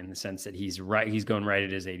value in the sense that he's going right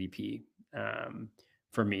at his ADP.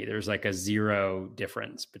 For me, there's like a 0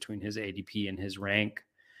 difference between his ADP and his rank.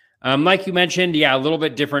 Like you mentioned, a little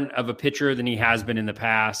bit different of a pitcher than he has been in the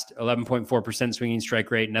past. 11.4% swinging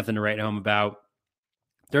strike rate, nothing to write home about.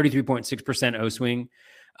 33.6% O swing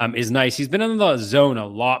is nice. He's been in the zone a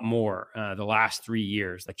lot more the last 3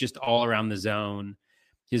 years, like just all around the zone.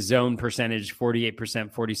 His zone percentage,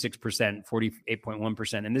 48%, 46%,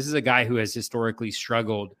 48.1%. And this is a guy who has historically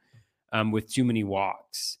struggled with too many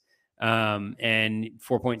walks. And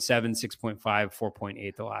 4.7, 6.5,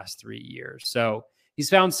 4.8 the last 3 years. So he's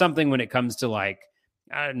found something when it comes to like,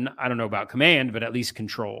 I don't know about command, but at least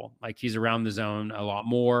control. Like, he's around the zone a lot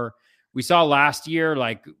more. We saw last year,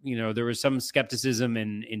 like, there was some skepticism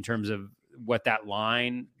in terms of what that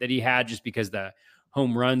line that he had, just because the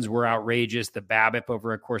home runs were outrageous. The BABIP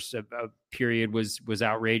over a course of a period was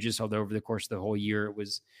outrageous, although over the course of the whole year it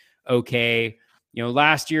was okay.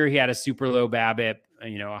 Last year he had a super low BABIP,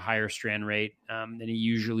 a higher strand rate than he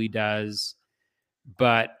usually does.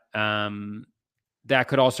 But that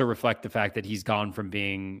could also reflect the fact that he's gone from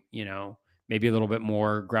being, maybe a little bit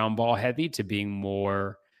more ground ball heavy to being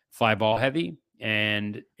more fly ball heavy.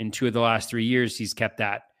 And in 2 of the last 3 years, he's kept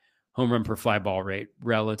that home run per fly ball rate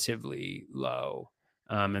relatively low.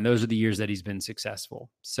 And those are the years that he's been successful.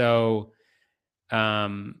 So,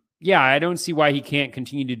 I don't see why he can't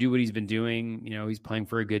continue to do what he's been doing. He's playing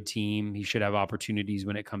for a good team. He should have opportunities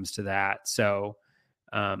when it comes to that. So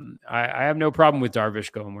I have no problem with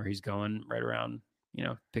Darvish going where he's going, right around,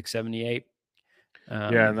 pick 78.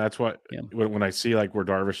 And that's what when I see like where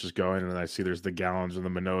Darvish is going, and I see there's the Gallons and the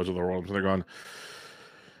Manoas of the world, so they're going,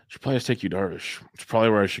 should probably just take you Darvish. It's probably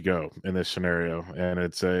where I should go in this scenario. And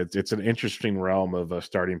it's an interesting realm of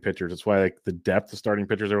starting pitchers. It's why like the depth of starting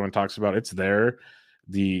pitchers everyone talks about, it's there.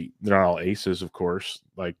 They're not all aces, of course.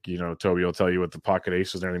 Like, Toby will tell you with the pocket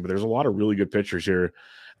aces and everything, but there's a lot of really good pitchers here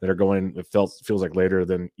that are going, it feels like later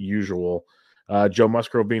than usual. Joe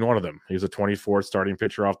Musgrove being one of them. He's a 24th starting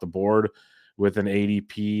pitcher off the board with an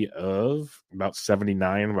ADP of about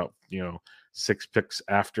 79, about, 6 picks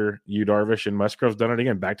after Yu Darvish, and Musgrove's done it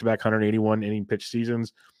again, back-to-back 181 inning pitch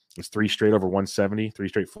seasons. It's 3 straight over 170, 3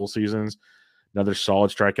 straight full seasons. Another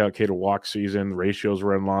solid strikeout K to walk season. The ratios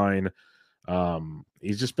were in line.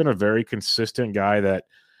 He's just been a very consistent guy that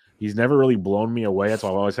he's never really blown me away. That's why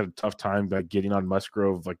I've always had a tough time getting on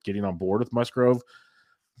Musgrove, getting on board with Musgrove.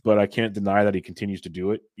 But I can't deny that he continues to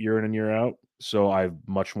do it year in and year out. So I'm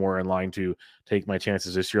much more in line to take my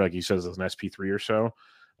chances this year, like he says, as an SP3 or so.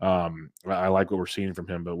 I like what we're seeing from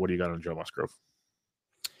him, but what do you got on Joe Musgrove?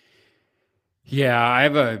 Yeah, I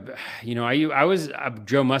have I was a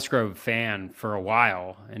Joe Musgrove fan for a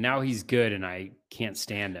while, and now he's good, and I can't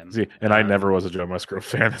stand him. See, and I never was a Joe Musgrove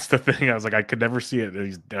fan. That's the thing. I was like, I could never see it.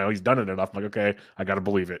 He's done it enough. I'm like, okay, I got to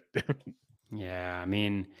believe it. Yeah, I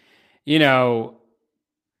mean, the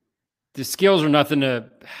skills are nothing to.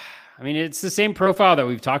 I mean, it's the same profile that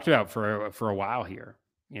we've talked about for a while here.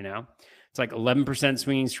 It's like 11%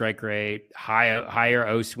 swinging strike rate, higher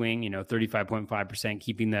O swing. 35.5%,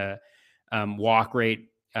 keeping the walk rate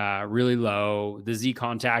really low. The Z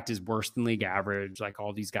contact is worse than league average. Like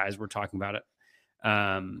all these guys we're talking about it.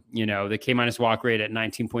 The K minus walk rate at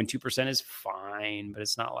 19.2% is fine, but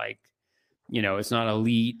it's not like, it's not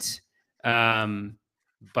elite.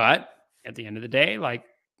 But at the end of the day,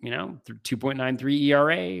 2.93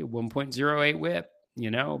 ERA, 1.08 whip,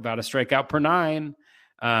 about a strikeout per 9.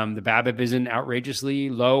 The BABIP isn't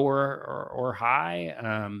outrageously low or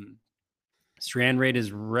high. Strand rate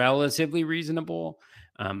is relatively reasonable,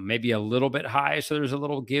 maybe a little bit high. So there's a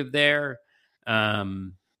little give there.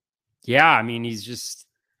 He's just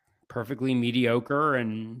perfectly mediocre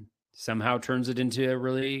and somehow turns it into a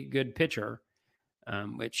really good pitcher,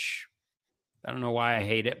 which I don't know why I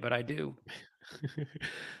hate it, but I do.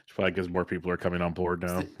 It's probably because more people are coming on board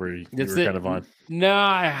now where you were kind of on. No,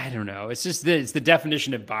 I don't know. It's just it's the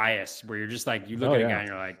definition of bias where you're just like, you look at a guy and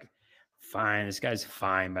you're like, fine, this guy's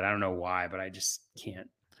fine, but I don't know why, but I just can't.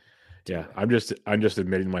 Yeah, I'm just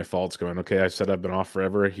admitting my faults going, okay, I said I've been off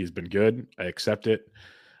forever. He's been good. I accept it.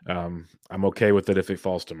 I'm okay with it if it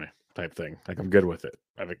falls to me type thing. Like I'm good with it.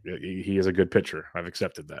 He is a good pitcher. I've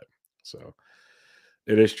accepted that. So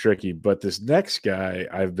it is tricky, but this next guy,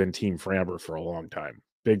 I've been Team Framber for a long time.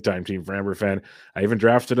 Big time Team Framber fan. I even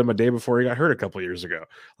drafted him a day before he got hurt a couple of years ago.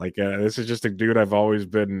 This is just a dude I've always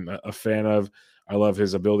been a fan of. I love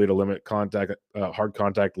his ability to limit contact, hard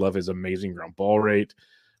contact. Love his amazing ground ball rate.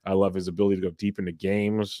 I love his ability to go deep into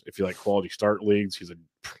games. If you like quality start leagues, he's a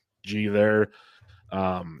G there.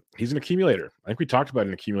 He's an accumulator. I think we talked about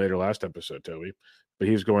an accumulator last episode, Toby, but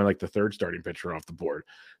he was going like the 3rd starting pitcher off the board.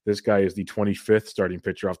 This guy is the 25th starting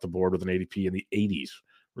pitcher off the board with an ADP in the 80s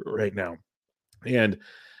right now. And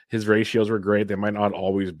his ratios were great. They might not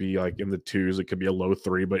always be like in the 2s. It could be a low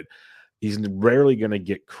 3, but he's rarely going to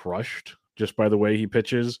get crushed just by the way he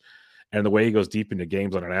pitches. And the way he goes deep into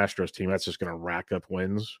games on an Astros team, that's just going to rack up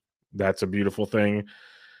wins. That's a beautiful thing.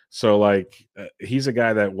 So, he's a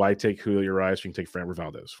guy that why take Julio Urias? You can take Framber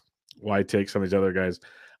Valdez. Why take some of these other guys?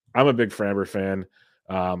 I'm a big Framber fan.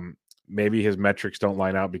 Maybe his metrics don't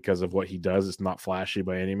line out because of what he does. It's not flashy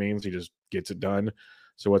by any means. He just gets it done.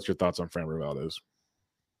 So what's your thoughts on Framber Valdez?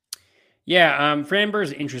 Yeah,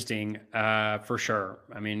 Framber's interesting for sure.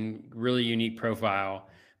 I mean, really unique profile.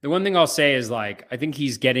 The one thing I'll say is I think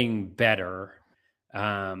he's getting better.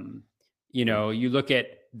 You look at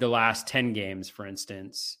the last 10 games, for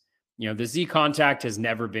instance, The Z contact has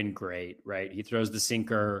never been great, right? He throws the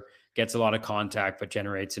sinker, gets a lot of contact, but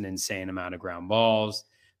generates an insane amount of ground balls.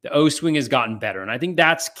 The O swing has gotten better. And I think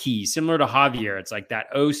that's key. Similar to Javier, it's like that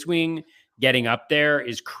O swing getting up there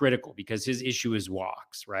is critical because his issue is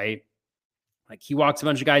walks, right? Like he walks a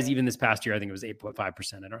bunch of guys, even this past year, I think it was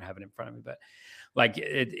 8.5%. I don't have it in front of me, but like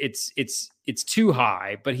it's too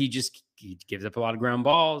high, but he gives up a lot of ground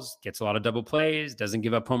balls, gets a lot of double plays, doesn't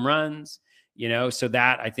give up home runs, so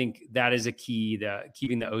that I think that is a key,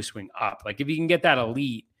 keeping the O swing up. Like if you can get that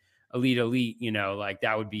elite, like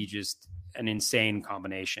that would be just an insane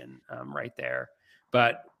combination right there.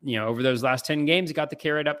 But, over those last 10 games, he got the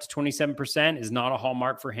K rate up to 27%, is not a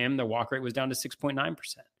hallmark for him. The walk rate was down to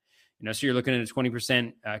 6.9%. So you're looking at a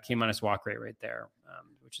 20% K minus walk rate right there,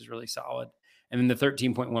 which is really solid. And then the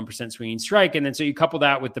 13.1% swinging strike. And then so you couple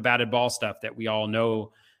that with the batted ball stuff that we all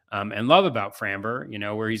know and love about Framber,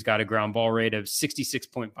 where he's got a ground ball rate of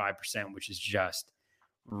 66.5%, which is just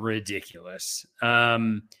ridiculous.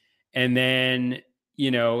 And then,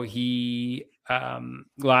 he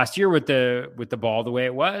last year with the ball the way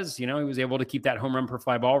it was, he was able to keep that home run per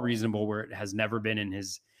fly ball reasonable where it has never been in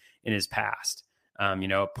his past.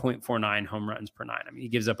 0.49 home runs per nine. I mean, he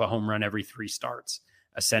gives up a home run every 3 starts,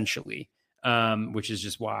 essentially, which is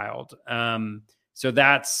just wild. So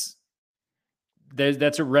that's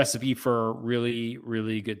a recipe for really,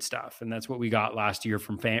 really good stuff. And that's what we got last year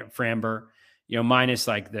from Framber, minus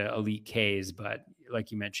like the elite Ks. But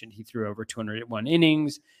like you mentioned, he threw over 201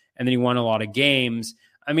 innings and then he won a lot of games.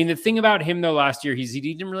 I mean, the thing about him, though, last year, he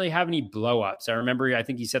didn't really have any blow-ups. I remember, I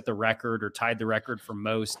think he set the record or tied the record for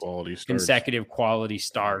most consecutive quality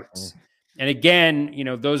starts. And again,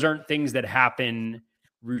 those aren't things that happen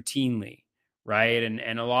routinely, right?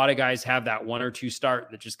 And a lot of guys have that 1 or 2 start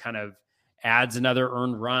that just kind of adds another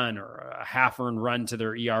earned run or a half earned run to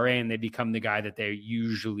their ERA, and they become the guy that they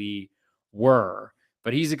usually were.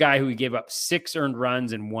 But he's a guy who gave up 6 earned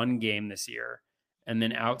runs in 1 game this year. And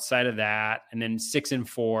then outside of that, and then 6 and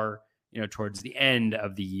 4, towards the end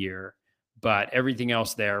of the year. But everything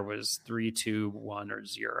else there was 3, 2, 1, or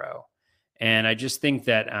 0. And I just think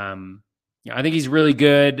that, I think he's really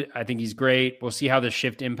good. I think he's great. We'll see how the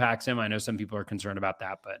shift impacts him. I know some people are concerned about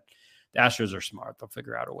that, but the Astros are smart. They'll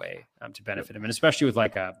figure out a way to benefit him. And especially with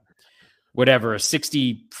like a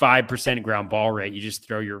 65% ground ball rate, you just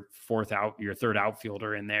throw your third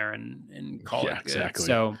outfielder in there and call it good. Exactly.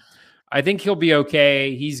 So I think he'll be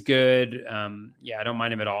okay. He's good. I don't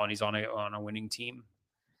mind him at all. And he's on a winning team.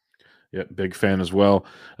 Yeah, big fan as well.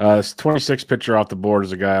 26 pitcher off the board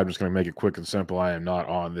is a guy. I'm just going to make it quick and simple. I am not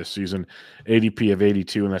on this season. ADP of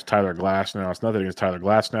 82, and that's Tyler Glasnow. It's nothing against Tyler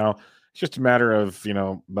Glasnow. It's just a matter of,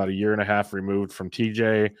 about a year and a half removed from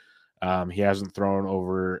TJ. He hasn't thrown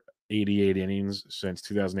over 88 innings since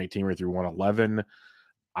 2018, where he threw 111.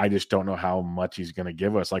 I just don't know how much he's going to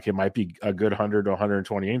give us. Like, it might be a good 100 to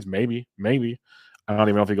 120 innings. Maybe. I don't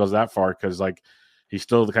even know if he goes that far because, like, he's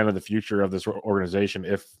still the kind of the future of this organization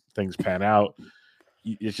if things pan out.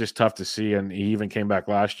 It's just tough to see. And he even came back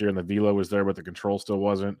last year and the velo was there, but the control still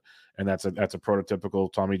wasn't. And that's a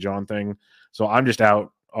prototypical Tommy John thing. So I'm just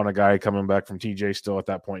out on a guy coming back from TJ still at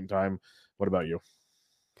that point in time. What about you?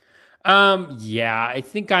 I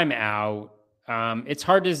think I'm out. It's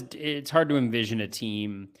hard to envision a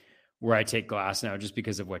team where I take Glasnow just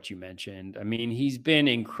because of what you mentioned. I mean, he's been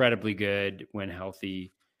incredibly good when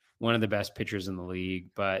healthy, one of the best pitchers in the league,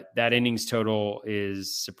 but that innings total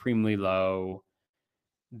is supremely low.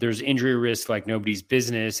 There's injury risk like nobody's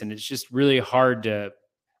business, and it's just really hard to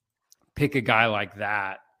pick a guy like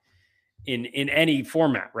that in any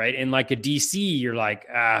format, right? In like a DC, you're like,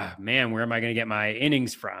 man, where am I going to get my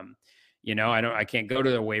innings from? I can't go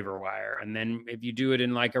to the waiver wire. And then if you do it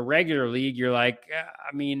in like a regular league, you're like,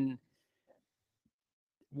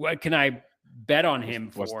 what can I bet on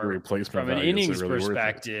him for? What's the replacement from an innings really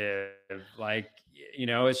perspective? Like,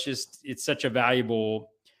 it's such a valuable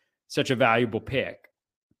pick.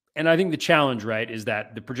 And I think the challenge, right, is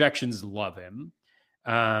that the projections love him.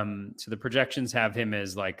 So the projections have him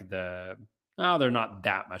as like they're not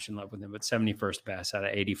that much in love with him, but 71st best out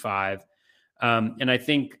of 85. And I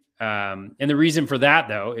think, and the reason for that,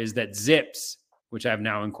 though, is that Zips, which I've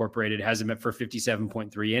now incorporated, has him at for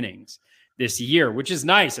 57.3 innings this year, which is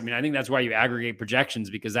nice. I mean, I think that's why you aggregate projections,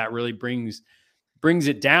 because that really brings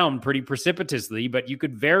it down pretty precipitously, but you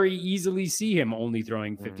could very easily see him only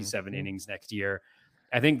throwing 57 innings next year.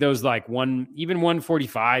 I think those like even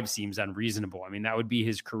 145 seems unreasonable. I mean, that would be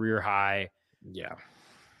his career high. Yeah.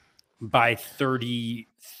 By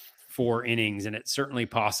 34 innings, and it's certainly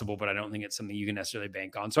possible, but I don't think it's something you can necessarily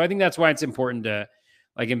bank on. So I think that's why it's important to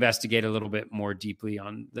like investigate a little bit more deeply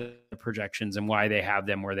on the projections and why they have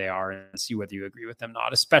them where they are, and see whether you agree with them or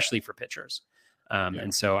not, especially for pitchers.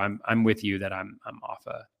 And so I'm with you that I'm off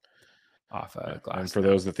a Glass. And for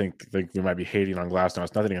those that think we might be hating on Glass now,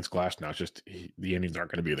 it's nothing against Glass now. It's just the innings aren't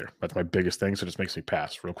going to be there. That's my biggest thing. So it just makes me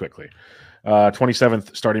pass real quickly.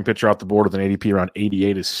 27th starting pitcher off the board with an ADP around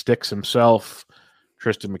 88 is Sticks himself,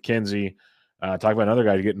 Tristan McKenzie. Talk about another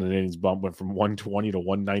guy getting an innings bump, went from 120 to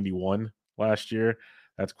 191 last year.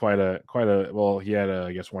 That's quite a well, he had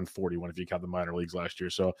I guess 141 if you count the minor leagues last year.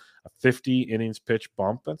 So a 50 innings pitch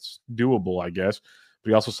bump, that's doable, I guess.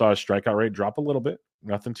 But we also saw his strikeout rate drop a little bit.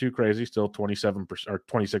 Nothing too crazy, still 27% or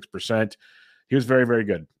 26%. He was very, very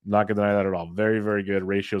good. Not going to deny that at all. Very, very good.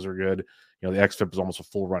 Ratios are good. The xFIP is almost a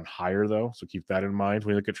full run higher, though. So keep that in mind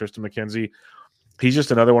when you look at Tristan McKenzie. He's just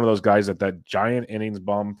another one of those guys that giant innings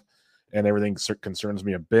bump and everything concerns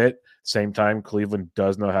me a bit. Same time, Cleveland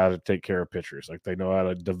does know how to take care of pitchers. Like, they know how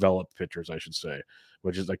to develop pitchers, I should say,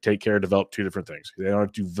 which is like take care, develop, two different things. They don't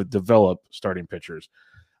have to develop starting pitchers.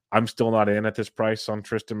 I'm still not in at this price on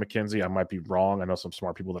Tristan McKenzie. I might be wrong. I know some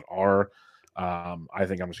smart people that are. I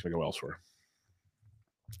think I'm just going to go elsewhere.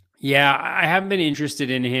 Yeah, I haven't been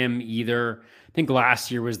interested in him either. I think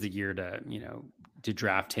last year was the year to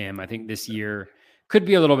draft him. I think this year could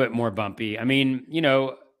be a little bit more bumpy. I mean,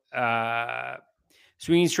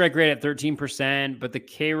 swinging strike rate at 13%, but the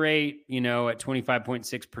K rate, at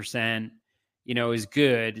 25.6%, is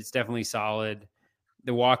good. It's definitely solid.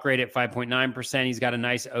 The walk rate at 5.9%. He's got a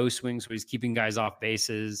nice O swing, so he's keeping guys off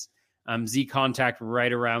bases. Z contact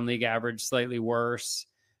right around league average, slightly worse.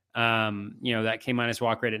 That K minus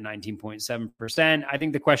walk rate at 19.7%. I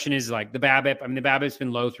think the question is like the BABIP. I mean, the BABIP's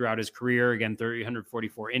been low throughout his career. Again,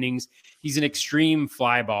 344 innings. He's an extreme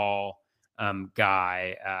fly ball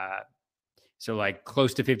guy. So like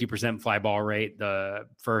close to 50% fly ball rate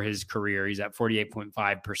for his career. He's at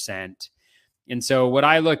 48.5%. And so what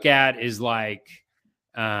I look at is like,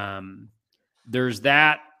 there's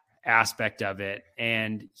that aspect of it,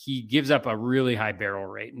 and he gives up a really high barrel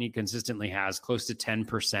rate, and he consistently has close to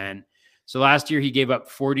 10%. So last year he gave up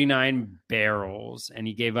 49 barrels and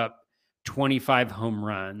he gave up 25 home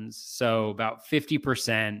runs. So about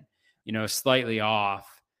 50%, slightly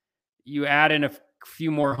off. You add in a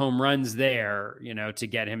few more home runs there, to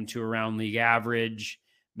get him to around league average,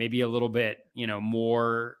 maybe a little bit,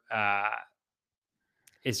 more,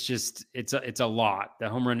 it's a lot. The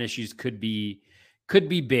home run issues could be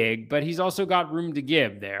big, but he's also got room to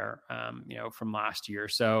give there, from last year.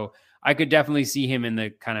 So I could definitely see him in the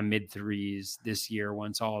kind of mid threes this year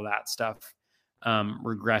once all of that stuff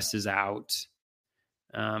regresses out.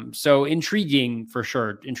 So intriguing for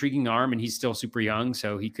sure, intriguing arm, and he's still super young,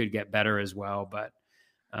 so he could get better as well. But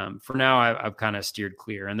for now, I've kind of steered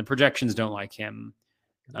clear, and the projections don't like him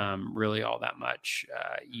really all that much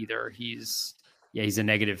either. He's a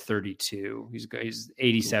negative 32. He's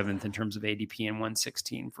 87th in terms of ADP and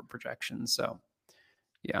 116 for projections. So,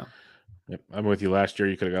 yeah. Yep, I'm with you. Last year,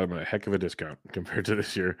 you could have got him at a heck of a discount compared to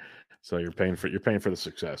this year. So you're paying for the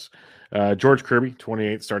success. George Kirby,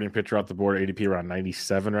 28th starting pitcher off the board, ADP around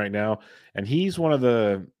 97 right now, and he's one of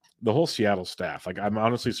the whole Seattle staff. Like, I'm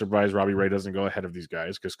honestly surprised Robbie Ray doesn't go ahead of these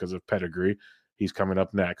guys because of pedigree. He's coming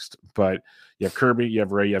up next. But you have Kirby, you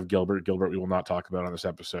have Ray, you have Gilbert. Gilbert we will not talk about on this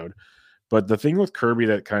episode. But the thing with Kirby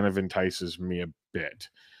that kind of entices me a bit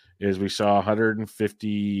is we saw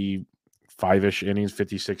 155-ish innings,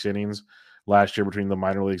 56 innings last year between the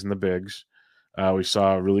minor leagues and the bigs. We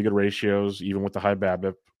saw really good ratios, even with the high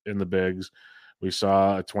BABIP in the bigs. We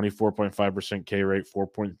saw a 24.5% K rate,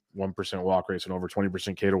 4.1% walk rates, and over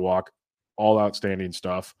 20% K to walk. All outstanding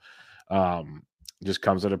stuff. Just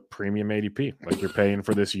comes at a premium ADP. Like, you're paying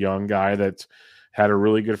for this young guy that had a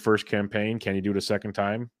really good first campaign. Can he do it a second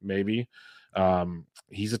time? Maybe.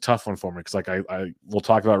 He's a tough one for me because, like, we'll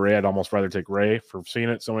talk about Ray. I'd almost rather take Ray for seeing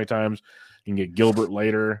it so many times. You can get Gilbert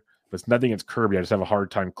later, but it's nothing against Kirby. I just have a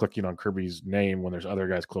hard time clicking on Kirby's name when there's other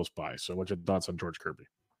guys close by. So what's your thoughts on George Kirby?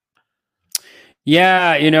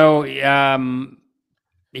 Yeah,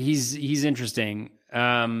 he's interesting.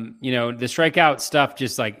 The strikeout stuff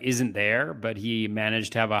just like isn't there, but he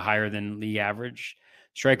managed to have a higher than league average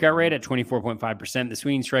strikeout rate at 24.5%. The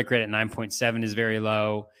swinging strike rate at 9.7 is very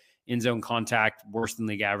low. In-zone contact worse than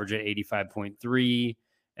league average at 85.3.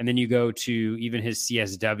 And then you go to even his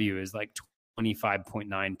CSW is like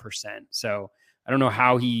 25.9%. So I don't know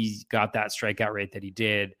how he got that strikeout rate that he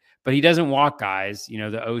did, but he doesn't walk guys.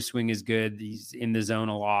 The O swing is good. He's in the zone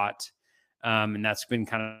a lot. And that's been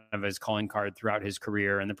kind of his calling card throughout his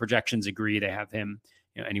career. And the projections agree. They have him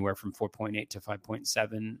anywhere from 4.8 to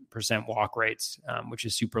 5.7% walk rates, which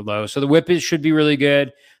is super low. So the whip should be really good.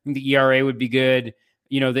 I think the ERA would be good.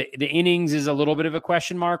 The innings is a little bit of a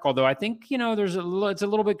question mark, although I think, it's a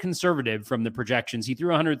little bit conservative from the projections. He threw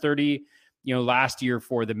 130, last year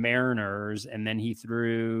for the Mariners, and then he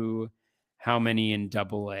threw how many in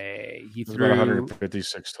AA? He threw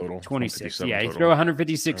 156 total. 26. Yeah, he threw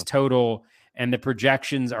 156 total, and the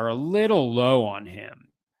projections are a little low on him.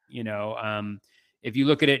 If you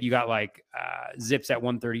look at it, you got like Zips at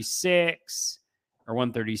 136 or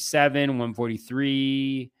 137,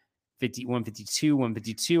 143. 152,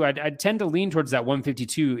 152. I'd tend to lean towards that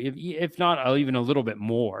 152, if not even a little bit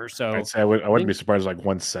more. So I'd say I wouldn't be surprised like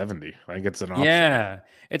 170. I think it's an option. Yeah,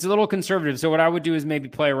 it's a little conservative. So what I would do is maybe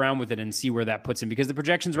play around with it and see where that puts him, because the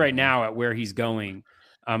projections right now at where he's going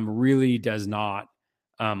really does not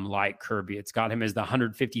like Kirby. It's got him as the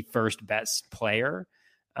 151st best player,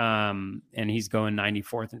 and he's going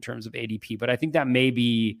 94th in terms of ADP. But I think that may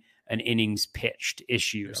be an innings pitched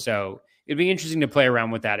issue. Yep. So it'd be interesting to play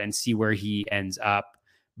around with that and see where he ends up.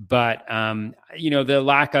 But, the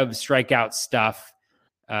lack of strikeout stuff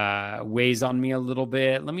weighs on me a little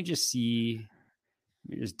bit. Let me just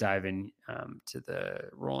dive in to the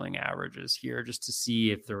rolling averages here just to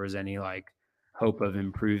see if there was any like hope of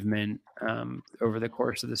improvement over the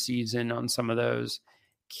course of the season on some of those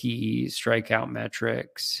key strikeout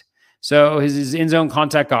metrics. So his in zone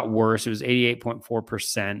contact got worse. It was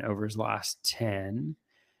 88.4% over his last 10.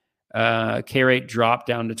 K rate dropped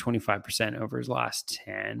down to 25% over his last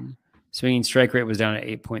 10. Swinging strike rate was down at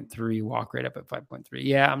 8.3. Walk rate up at 5.3.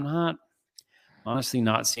 Yeah, I'm honestly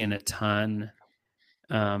not seeing a ton,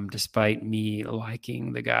 despite me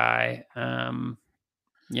liking the guy.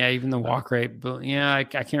 Even the walk rate, but I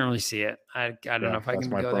can't really see it. I don't know if I can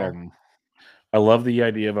go there. I love the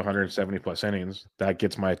idea of 170 plus innings. That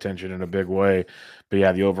gets my attention in a big way. But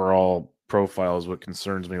yeah, the overall profile is what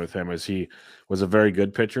concerns me with him. Is he was a very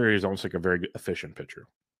good pitcher. He's almost like a very efficient pitcher.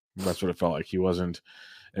 That's what it felt like. He wasn't,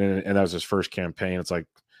 and that was his first campaign. It's like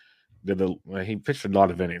he pitched a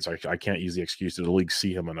lot of innings. I can't use the excuse that the league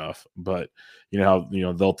see him enough. But they'll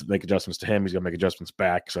make adjustments to him. He's gonna make adjustments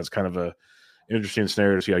back. So that's kind of a interesting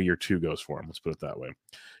scenario to see how year 2 goes for him. Let's put it that way.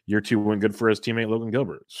 Year 2 went good for his teammate Logan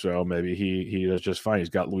Gilbert. So maybe he does just fine. He's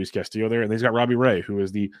got Luis Castillo there, and he's got Robbie Ray, who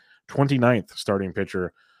is the 29th starting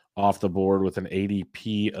pitcher off the board with an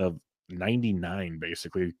ADP of 99,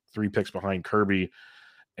 basically 3 picks behind Kirby.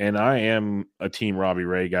 And I am a team Robbie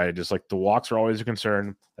Ray guy. Just like the walks are always a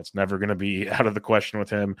concern. That's never going to be out of the question with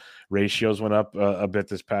him. Ratios went up a bit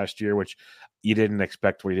this past year, which you didn't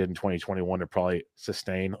expect what he did in 2021 to probably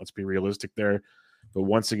sustain. Let's be realistic there. But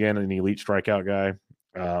once again, an elite strikeout guy.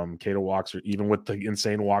 Cato walks, are even with the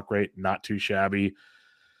insane walk rate, not too shabby.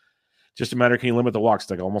 Just a matter, can you limit the walks?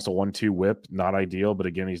 Like almost a 1-2 whip, not ideal. But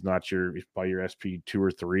again, he's probably your SP 2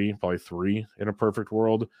 or 3, probably 3 in a perfect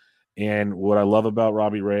world. And what I love about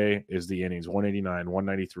Robbie Ray is the innings, 189,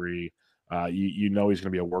 193. He's going to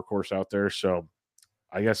be a workhorse out there. So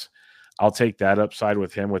I guess I'll take that upside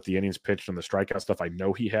with him with the innings pitched and the strikeout stuff I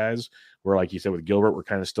know he has. Where, like you said, with Gilbert, we're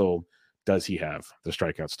kind of still, does he have the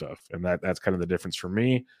strikeout stuff? And that's kind of the difference for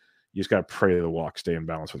me. You just got to pray the walk stay in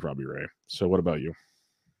balance with Robbie Ray. So what about you?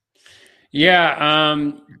 Yeah,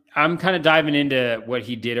 I'm kind of diving into what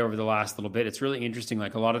he did over the last little bit. It's really interesting.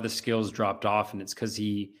 Like a lot of the skills dropped off, and it's because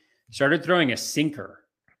he started throwing a sinker.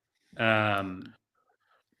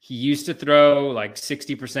 He used to throw like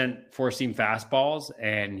 60% four-seam fastballs,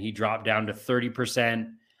 and he dropped down to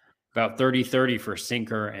 30%, about 30-30 for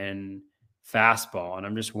sinker and fastball. And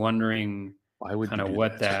I'm just wondering kind of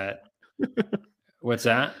what that what's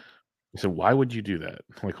that? So why would you do that?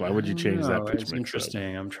 Like, why would you change that pitch? It's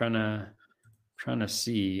interesting. I'm trying to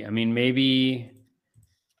see. I mean, maybe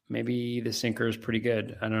the sinker is pretty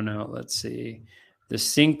good. I don't know. Let's see. The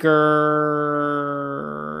sinker,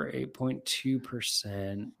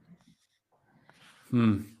 8.2%.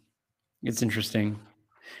 It's interesting.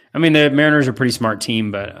 I mean, the Mariners are a pretty smart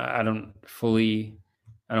team, but I don't fully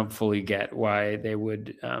get why they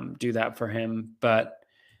would do that for him. But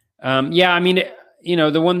I mean,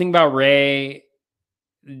 the one thing about Ray,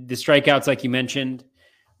 the strikeouts, like you mentioned,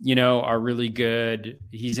 are really good.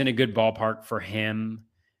 He's in a good ballpark for him,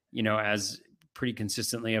 as pretty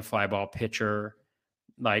consistently a fly ball pitcher.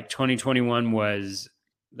 Like 2021 was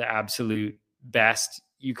the absolute best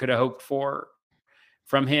you could have hoped for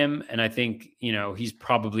from him. And I think, he's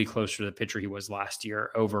probably closer to the pitcher he was last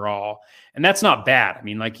year overall. And that's not bad. I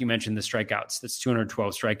mean, like you mentioned, the strikeouts, that's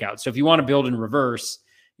 212 strikeouts. So if you want to build in reverse,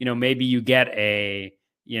 maybe you get a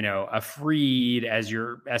Fried as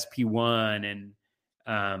your SP1 and,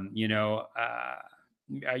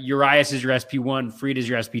 Urias is your SP1, Fried is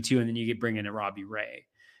your SP2, and then you bring in a Robbie Ray,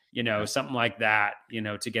 something like that,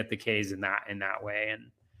 to get the Ks in that way.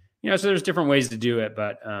 And So there's different ways to do it,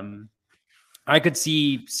 but I could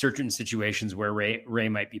see certain situations where Ray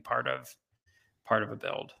might be part of a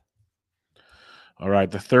build. All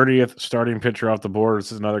right, the 30th starting pitcher off the board.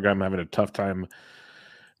 This is another guy I'm having a tough time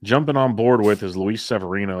jumping on board with is Luis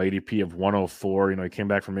Severino, ADP of 104. He came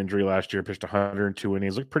back from injury last year, pitched 102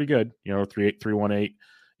 innings, looked pretty good. 3.18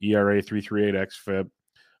 ERA, 3.38 xFIP,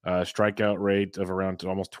 strikeout rate of around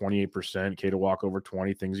almost 28%, K to walk over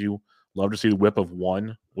 20. Things you love to see. The whip of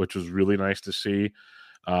 1, which was really nice to see.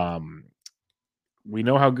 We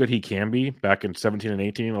know how good he can be. Back in 17 and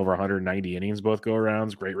 18, over 190 innings, both go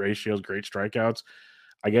arounds, great ratios, great strikeouts.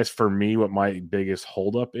 I guess for me, what my biggest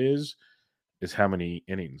holdup is how many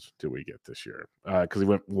innings do we get this year? Because he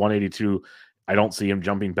went 182. I don't see him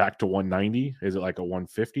jumping back to 190. Is it like a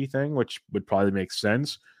 150 thing, which would probably make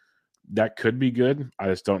sense? That could be good. I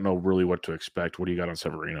just don't know really what to expect. What do you got on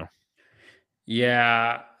Severino?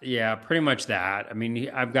 Yeah, pretty much that. I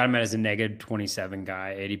mean, I've got him as a negative 27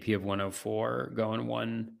 guy, ADP of 104, going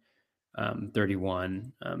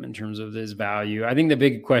 131 in terms of his value. I think the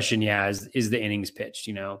big question, is the innings pitched.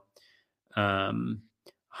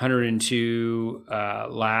 102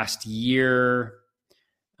 last year,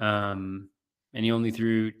 and he only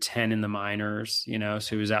threw 10 in the minors. So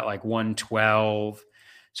he was at like 112.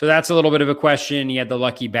 So that's a little bit of a question. He had the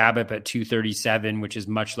lucky BABIP at 237, which is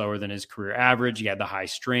much lower than his career average. He had the high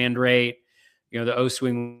strand rate. The O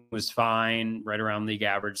swing was fine, right around league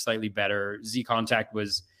average, slightly better. Z contact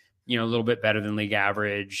was, a little bit better than league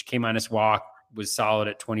average. K minus walk was solid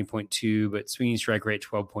at 20.2, but swinging strike rate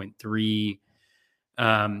 12.3.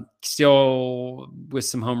 Still with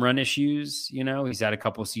some home run issues. He's had a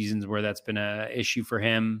couple of seasons where that's been a issue for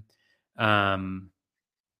him.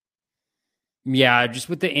 Just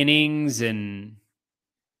with the innings, and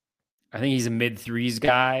I think he's a mid threes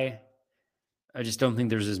guy. I just don't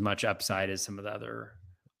think there's as much upside as some of the other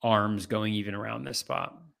arms going even around this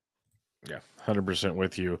spot. Yeah, 100%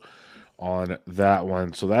 with you on that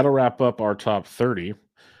one. So that'll wrap up our top 30.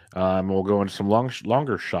 We'll go into some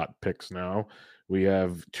longer shot picks now. We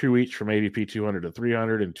have 2 each from ADP 200 to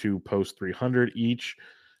 300 and 2 post 300 each.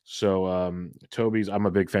 So Toby's, I'm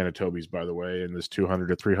a big fan of Toby's, by the way, in this 200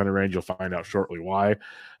 to 300 range. You'll find out shortly why.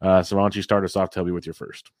 So why don't you start us off, Toby, with your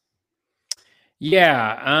first?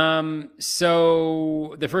 Yeah.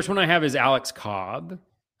 So the first one I have is Alex Cobb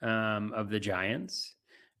of the Giants.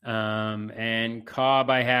 And Cobb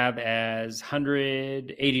I have as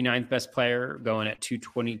 189th best player, going at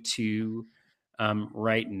 222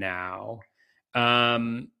 right now.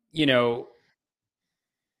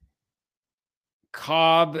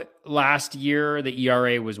 Cobb last year, the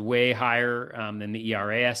ERA was way higher than the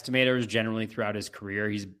ERA estimators. Generally throughout his career,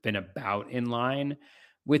 he's been about in line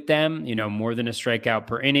with them, more than a strikeout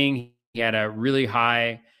per inning. He had a really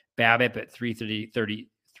high BABIP at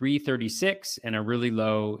 336 and a really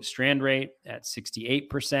low strand rate at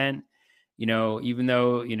 68%. Even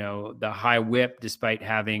though, the high whip, despite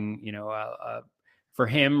having, for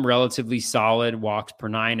him, relatively solid walks per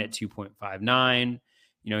 9 at 2.59.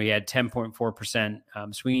 He had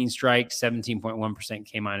 10.4% swinging strike, 17.1%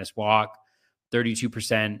 K minus walk,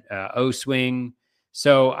 32% O swing.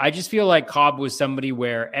 So I just feel like Cobb was somebody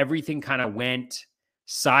where everything kind of went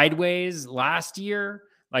sideways last year.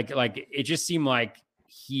 Like it just seemed like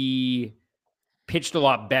he pitched a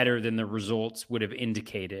lot better than the results would have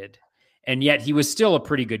indicated. And yet he was still a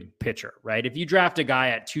pretty good pitcher, right? If you draft a guy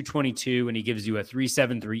at 222 and he gives you a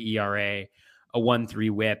 3.73 ERA, a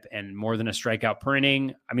 1.3 whip, and more than a strikeout per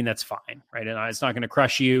inning, I mean, that's fine, right? And it's not going to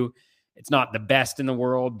crush you. It's not the best in the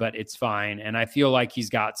world, but it's fine. And I feel like he's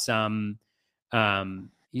got a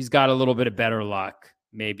little bit of better luck,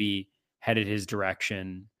 maybe headed his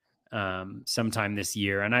direction sometime this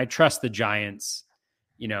year. And I trust the Giants,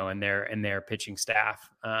 and their pitching staff,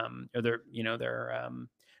 or their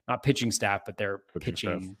not pitching staff, but their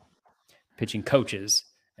pitching coaches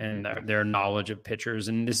and their knowledge of pitchers.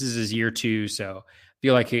 And this is his year 2. So I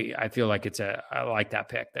feel like I like that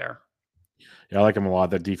pick there. Yeah, I like him a lot.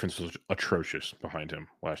 That defense was atrocious behind him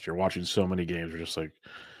last year. Watching so many games were just like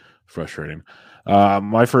frustrating.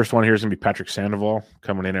 My first one here is going to be Patrick Sandoval,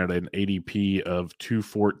 coming in at an ADP of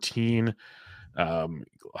 214,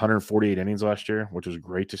 148 innings last year, which was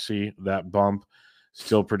great to see that bump.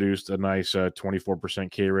 Still produced a nice 24%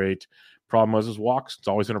 K rate. Problem was his walks. It's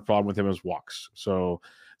always been a problem with him, his walks. So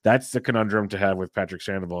that's the conundrum to have with Patrick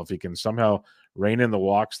Sandoval. If he can somehow rein in the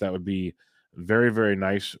walks, that would be very, very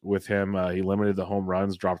nice with him. He limited the home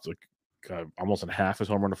runs, dropped almost in half his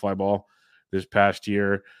home run to fly ball this past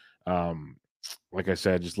year. Like I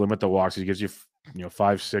said, just limit the walks. He gives you,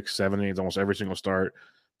 5, 6, 7 innings almost every single start,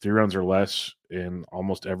 3 runs or less in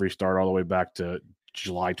almost every start, all the way back to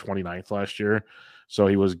July 29th last year. So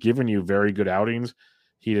he was giving you very good outings.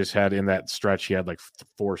 He just had in that stretch, he had like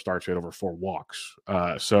 4 starts, he had over 4 walks.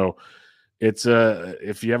 So it's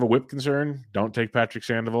if you have a whip concern, don't take Patrick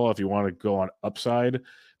Sandoval. If you want to go on upside,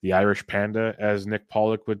 the Irish Panda, as Nick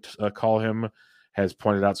Pollock would call him, has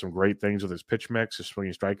pointed out some great things with his pitch mix, his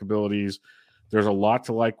swinging strike abilities. There's a lot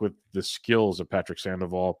to like with the skills of Patrick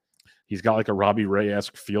Sandoval. He's got like a Robbie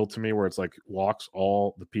Ray-esque feel to me, where it's like walks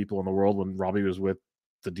all the people in the world when Robbie was with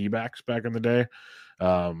the D-backs back in the day.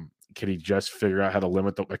 Can he just figure out how to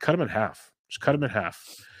limit the? Cut him in half. Just cut him in half.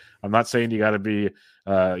 I'm not saying you got to be,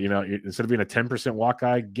 instead of being a 10% walk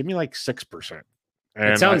guy, give me like 6%.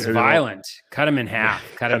 And it sounds violent. Cut him in half.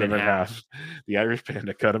 Cut him in half. The Irish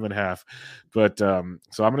Panda, cut him in half. But so I'm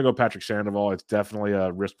going to go Patrick Sandoval. It's definitely a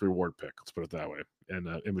risk reward pick. Let's put it that way. And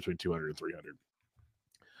in between 200 and 300.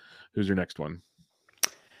 Who's your next one?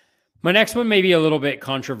 My next one may be a little bit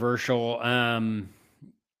controversial.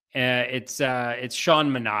 It's Sean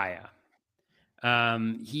Manaea.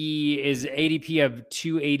 He is ADP of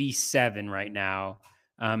 287 right now.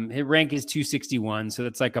 His rank is 261, so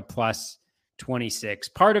that's like a plus 26.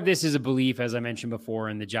 Part of this is a belief, as I mentioned before,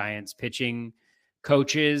 in the Giants pitching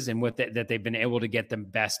coaches and that they've been able to get the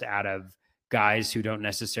best out of guys who don't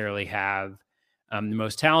necessarily have the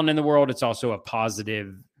most talent in the world. It's also a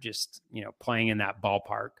positive, just, playing in that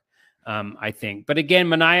ballpark, I think. But again,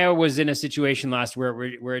 Manaea was in a situation last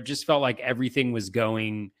where it just felt like everything was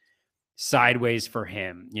going sideways for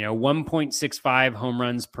him. 1.65 home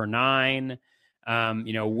runs per 9,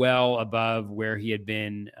 well above where he had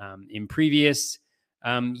been in previous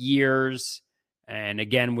years. And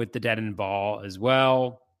again, with the dead end ball as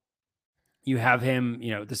well, you have him,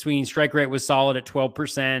 the swinging strike rate was solid at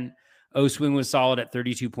 12%. O swing was solid at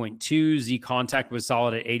 32.2. Z contact was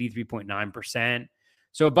solid at 83.9%.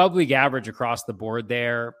 So above league average across the board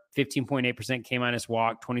there. 15.8% K minus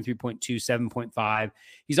walk, 23.2, 7.5.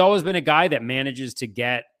 He's always been a guy that manages to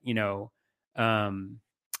get,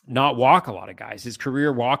 not walk a lot of guys. His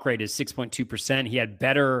career walk rate is 6.2%. He had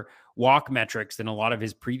better walk metrics than a lot of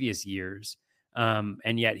his previous years.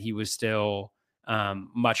 And yet he was still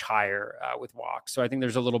much higher with walks. So I think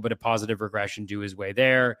there's a little bit of positive regression due his way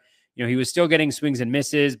there. He was still getting swings and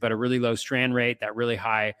misses, but a really low strand rate, that really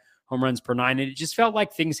high home runs per 9. And it just felt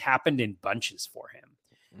like things happened in bunches for him,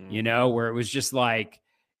 where it was just like,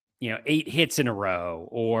 8 hits in a row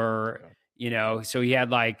or, so he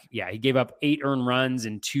had he gave up 8 earned runs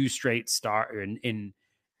in 2 straight in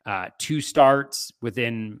 2 starts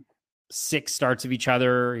within 6 starts of each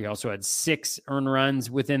other. He also had 6 earned runs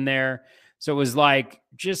within there. So it was like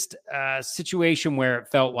just a situation where it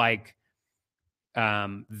felt like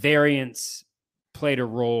variance played a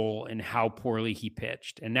role in how poorly he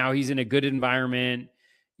pitched. And now he's in a good environment,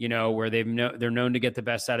 where they're known to get the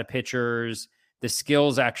best out of pitchers. The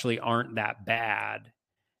skills actually aren't that bad.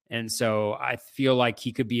 And so I feel like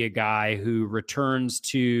he could be a guy who returns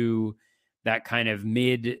to that kind of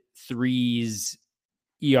mid 3s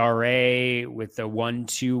ERA with a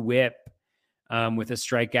 1-2 whip, with a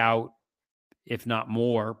strikeout, if not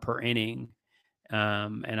more, per inning.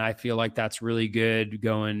 And I feel like that's really good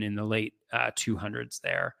going in the late 200s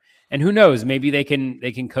there. And who knows, maybe they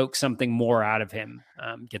can coax something more out of him,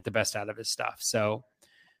 get the best out of his stuff. So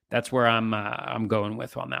that's where I'm going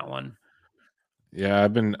with on that one. Yeah,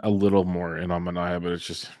 I've been a little more in on Manaea, but it's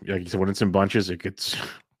just like you said, when it's in bunches, it gets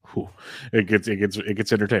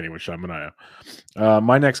entertaining with Sean Manaea.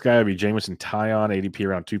 My next guy would be Jameson Taillon, ADP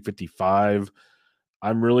around 255.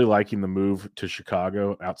 I'm really liking the move to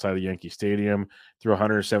Chicago outside of Yankee Stadium. Threw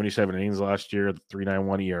 177 innings last year,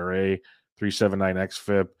 3.91 ERA, 3.79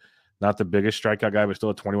 xFIP. Not the biggest strikeout guy, but still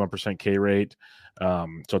a 21% K rate.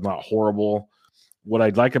 So not horrible. What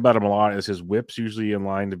I'd like about him a lot is his whip's usually in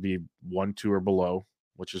line to be 1-2 or below,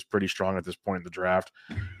 which is pretty strong at this point in the draft.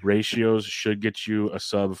 Ratios should get you a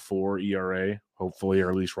sub-4 ERA, hopefully,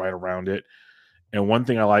 or at least right around it. And one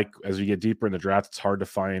thing I like as you get deeper in the draft, it's hard to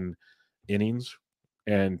find innings.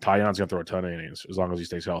 And Taillon's going to throw a ton of innings as long as he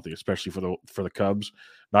stays healthy, especially for the Cubs.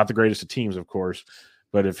 Not the greatest of teams, of course,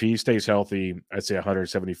 but if he stays healthy, I'd say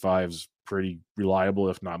 175 is pretty reliable,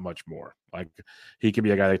 if not much more. Like he could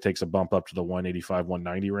be a guy that takes a bump up to the 185,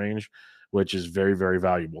 190 range, which is very, very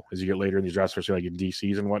valuable as you get later in these drafts, especially like in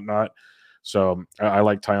DCs and whatnot. So I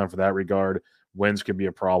like Taillon for that regard. Wins could be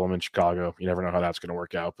a problem in Chicago. You never know how that's going to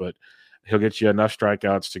work out, but he'll get you enough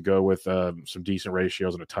strikeouts to go with some decent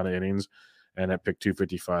ratios and a ton of innings. And at pick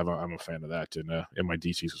 255, I'm a fan of that in my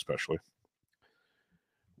DCs especially.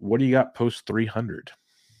 What do you got post 300?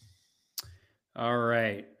 All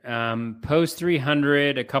right. Post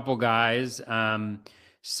 300, a couple guys.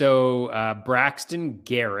 So Braxton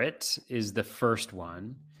Garrett is the first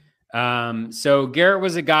one. So Garrett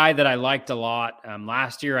was a guy that I liked a lot.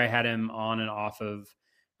 Last year I had him on and off of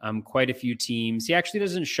quite a few teams. He actually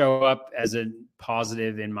doesn't show up as a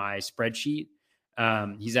positive in my spreadsheet.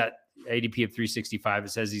 He's at ADP of 365. It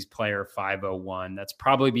says he's player 501. That's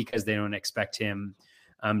probably because they don't expect him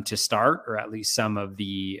to start, or at least some of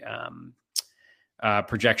the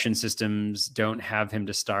projection systems don't have him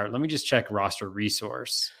to start. Let me just check roster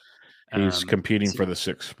resource. He's competing for the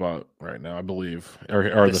 6th spot right now, I believe, or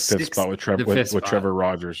the 5th spot with Trevor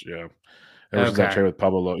Rogers. Yeah, ever since that trade with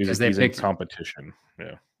Pablo, he's in competition.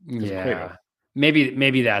 Yeah,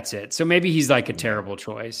 maybe that's it. So maybe he's like a terrible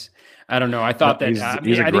choice. I don't know. I thought that I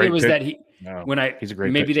think it was pick. He's a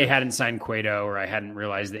great maybe they hadn't signed Cueto, or I hadn't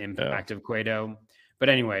realized the impact of Cueto. But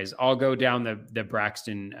anyways, I'll go down the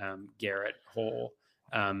Braxton Garrett hole.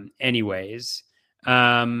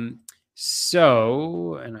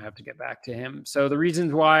 So, and I have to get back to him. So the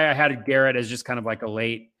reasons why I had Garrett as just kind of like a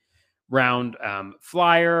late round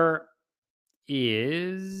flyer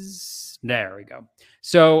is, there we go.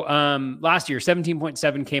 So last year,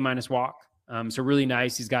 17.7 K minus walk. So really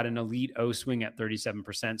nice. He's got an elite O swing at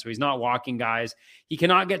 37%. So he's not walking guys. He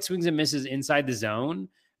cannot get swings and misses inside the zone.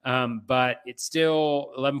 But it's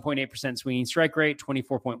still 11.8% swinging strike rate,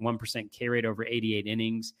 24.1% K rate over 88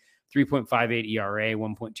 innings, 3.58 ERA,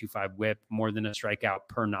 1.25 whip, more than a strikeout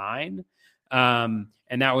per 9. And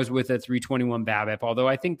that was with a 321 BABIP, although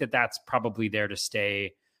I think that that's probably there to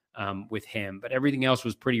stay with him. But everything else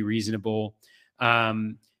was pretty reasonable.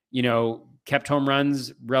 Kept home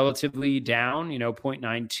runs relatively down,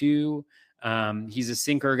 0.92. He's a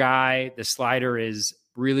sinker guy. The slider is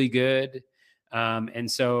really good. And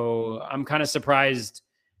so I'm kind of surprised.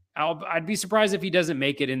 I'd be surprised if he doesn't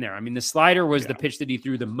make it in there. I mean, the slider was the pitch that he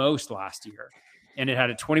threw the most last year, and it had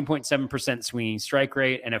a 20.7% swinging strike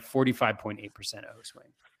rate and a 45.8% O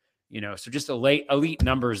swing, so just elite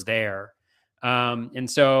numbers there.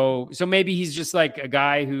 And so maybe he's just like a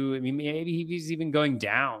guy who, maybe he's even going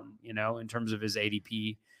down, in terms of his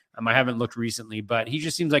ADP. I haven't looked recently, but he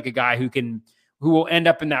just seems like a guy who will end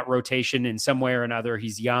up in that rotation in some way or another.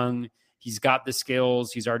 He's young. He's got the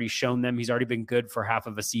skills. He's already shown them. He's already been good for half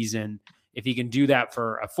of a season. If he can do that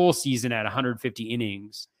for a full season at 150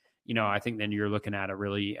 innings, I think then you're looking at a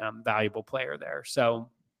really valuable player there.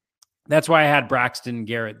 So that's why I had Braxton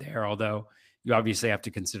Garrett there, although you obviously have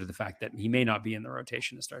to consider the fact that he may not be in the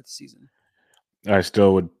rotation to start the season. I'd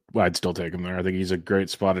still take him there. I think he's a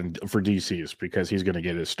great spot for DCs because he's going to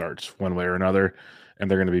get his starts one way or another, and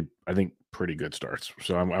they're going to be, I think, pretty good starts.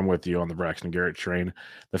 So I'm with you on the Braxton Garrett train.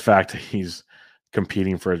 The fact that he's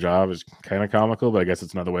competing for a job is kind of comical, but I guess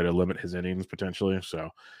it's another way to limit his innings potentially. So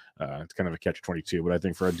it's kind of a catch-22. But I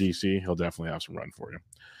think for a DC, he'll definitely have some run for you.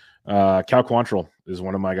 Cal Quantrill is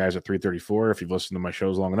one of my guys at 334. If you've listened to my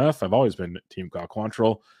shows long enough, I've always been Team Cal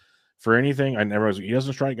Quantrill. For anything, he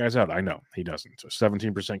doesn't strike guys out. I know he doesn't. So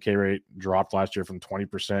 17% K rate, dropped last year from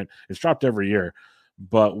 20%. It's dropped every year.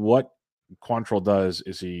 But what Quantrill does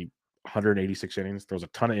is he 186 innings, throws a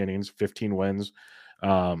ton of innings, 15 wins,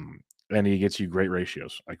 and he gets you great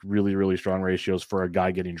ratios, like really, really strong ratios for a guy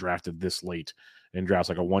getting drafted this late in drafts,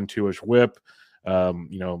 like a 1-2-ish whip,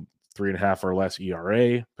 3.5 or less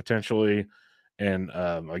ERA potentially. And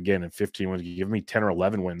again, in 15 wins, you give me 10 or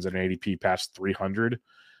 11 wins at an ADP past 300.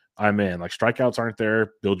 I'm in. Like, strikeouts aren't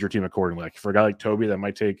there. Build your team accordingly. Like, for a guy like Toby that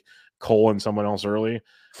might take Cole and someone else early,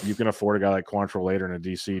 you can afford a guy like Quantrill later in a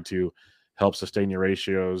DC to help sustain your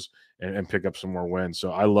ratios and pick up some more wins.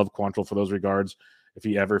 So I love Quantrill for those regards. If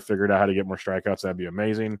he ever figured out how to get more strikeouts, that'd be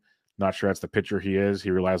amazing. Not sure that's the pitcher he is.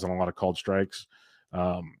 He relies on a lot of called strikes.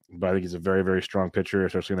 But I think he's a very, very strong pitcher,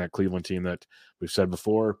 especially in that Cleveland team that we've said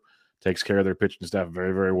before takes care of their pitching staff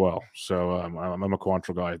very, very well. So I'm a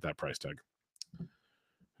Quantrill guy at that price tag.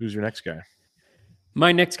 Who's your next guy?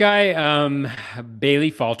 My next guy, Bailey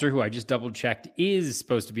Falter, who I just double checked, is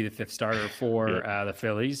supposed to be the 5th starter for the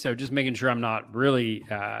Phillies. So just making sure I'm not really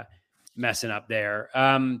messing up there.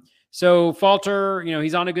 So Falter,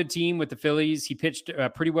 he's on a good team with the Phillies. He pitched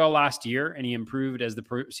pretty well last year, and he improved as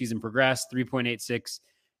the season progressed. 3.86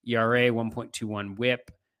 ERA, 1.21 WHIP,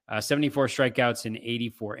 74 strikeouts in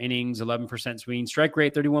 84 innings, 11% swing strike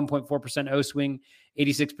rate, 31.4% O swing,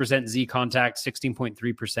 86% Z contact,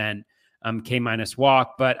 16.3%. K minus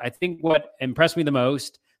walk. But I think what impressed me the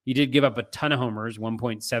most, he did give up a ton of homers,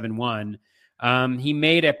 1.71. He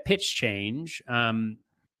made a pitch change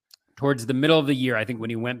towards the middle of the year, I think,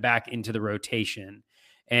 when he went back into the rotation.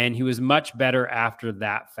 And he was much better after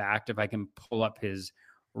that fact. If I can pull up his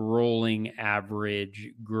rolling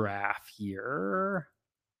average graph here.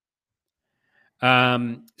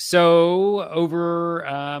 So over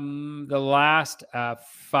the last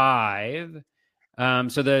 5,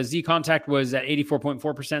 so the Z contact was at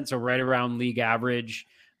 84.4%, so right around league average.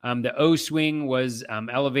 The O swing was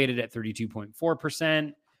elevated at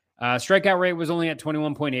 32.4%. Strikeout rate was only at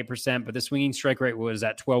 21.8%, but the swinging strike rate was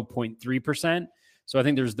at 12.3%. So I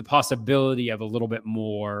think there's the possibility of a little bit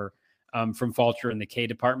more from Falter in the K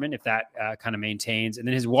department if that kind of maintains. And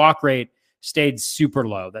then his walk rate stayed super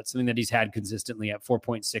low. That's something that he's had consistently at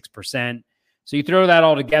 4.6%. So you throw that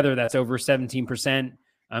all together, that's over 17%.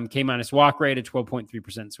 K minus walk rate at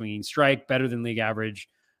 12.3% swinging strike, better than league average.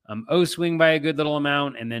 O swing by a good little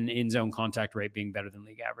amount, and then in zone contact rate being better than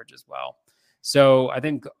league average as well. So I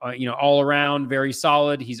think, all around very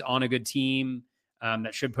solid. He's on a good team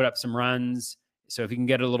that should put up some runs. So if he can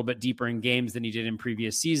get a little bit deeper in games than he did in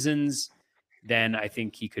previous seasons, then I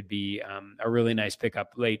think he could be a really nice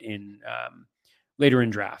pickup later in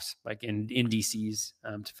drafts, like in DCs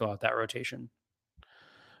to fill out that rotation.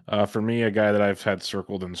 For me, a guy that I've had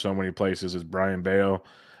circled in so many places is Brayan Bello,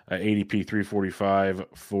 ADP 345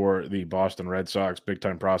 for the Boston Red Sox,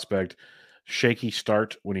 big-time prospect. Shaky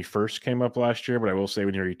start when he first came up last year, but I will say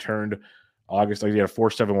when he returned August, he had a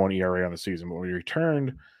 4.71 ERA on the season, but when he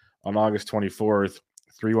returned on August 24th,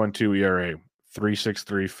 3.12 ERA,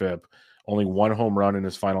 3.63 FIP, only 1 home run in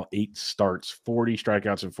his final 8 starts, 40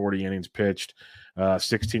 strikeouts and 40 innings pitched,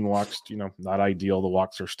 16 walks, not ideal. The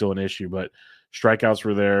walks are still an issue, but strikeouts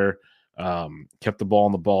were there, kept the ball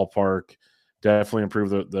in the ballpark, definitely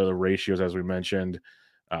improved the ratios, as we mentioned.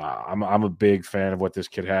 I'm a big fan of what this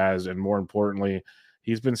kid has, and more importantly,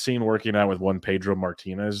 he's been seen working out with one Pedro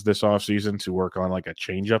Martinez this offseason to work on like a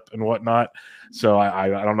changeup and whatnot. So I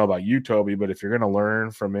don't know about you, Toby, but if you're going to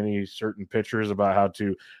learn from any certain pitchers about how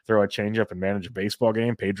to throw a changeup and manage a baseball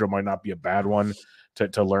game, Pedro might not be a bad one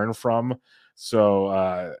to learn from. So,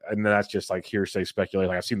 and that's just like hearsay speculation.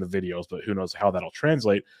 Like I've seen the videos, but who knows how that'll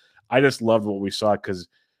translate. I just loved what we saw because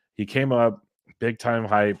he came up, big time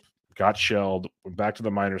hype, got shelled, went back to the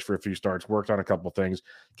minors for a few starts, worked on a couple things,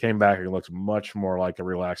 came back and looks much more like a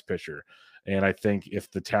relaxed pitcher. And I think if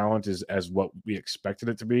the talent is as what we expected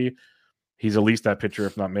it to be, he's at least that pitcher,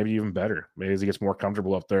 if not maybe even better. Maybe as he gets more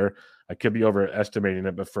comfortable up there. I could be overestimating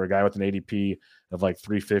it, but for a guy with an ADP of like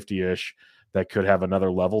 350-ish that could have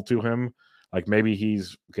another level to him, like maybe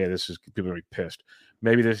he's okay. This is people are gonna be pissed.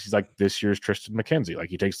 Maybe this is like this year's Tristan McKenzie. Like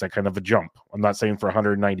he takes that kind of a jump. I'm not saying for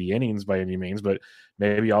 190 innings by any means, but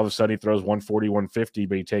maybe all of a sudden he throws 140, 150,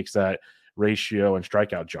 but he takes that ratio and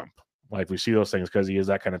strikeout jump. Like we see those things because he is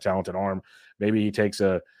that kind of talented arm. Maybe he takes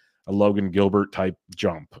a Logan Gilbert type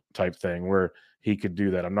jump type thing where he could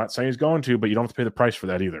do that. I'm not saying he's going to, but you don't have to pay the price for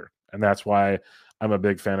that either. And that's why I'm a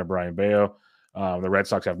big fan of Brayan Bello. The Red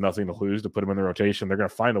Sox have nothing to lose to put him in the rotation. They're going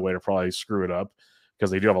to find a way to probably screw it up because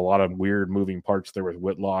they do have a lot of weird moving parts there with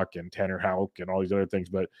Whitlock and Tanner Houck and all these other things.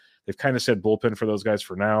 But they've kind of said bullpen for those guys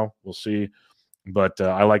for now. We'll see. But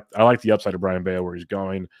I like the upside of Brayan Bello where he's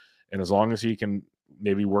going. And as long as he can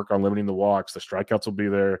maybe work on limiting the walks, the strikeouts will be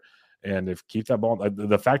there. And if keep that ball,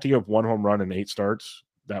 the fact he gave up 1 home run in 8 starts,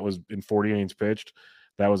 that was in 40 innings pitched,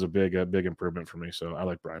 that was a big improvement for me. So I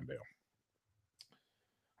like Brayan Bello.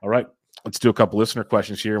 All right. Let's do a couple listener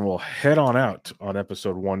questions here, and we'll head on out on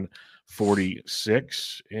episode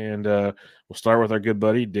 146. And we'll start with our good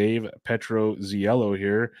buddy, Dave Petroziello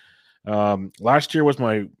here. Last year was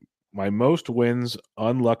my most wins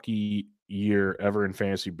unlucky year ever in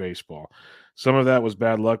fantasy baseball. Some of that was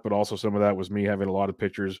bad luck, but also some of that was me having a lot of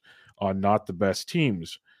pitchers on not the best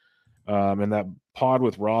teams. And that pod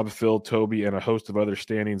with Rob, Phil, Toby, and a host of other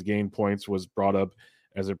standings gain points was brought up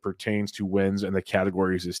as it pertains to wins, and the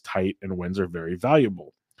categories is tight and wins are very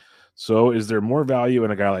valuable. So is there more value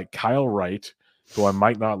in a guy like Kyle Wright, who I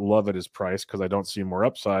might not love at his price because I don't see more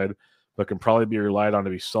upside, but can probably be relied on to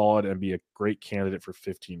be solid and be a great candidate for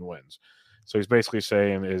 15 wins? So he's basically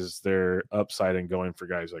saying, is there upside in going for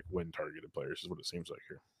guys like win-targeted players is what it seems like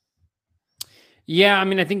here. Yeah, I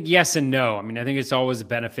mean, I think yes and no. I mean, I think it's always a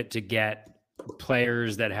benefit to get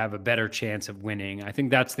players that have a better chance of winning. I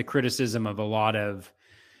think that's the criticism of a lot of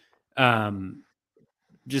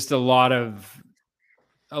just a lot of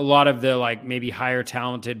the like maybe higher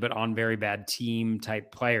talented but on very bad team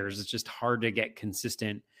type players. It's just hard to get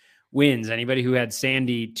consistent wins. Anybody who had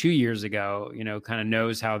Sandy 2 years ago, kind of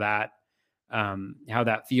knows how that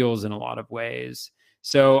feels in a lot of ways.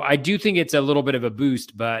 So I do think it's a little bit of a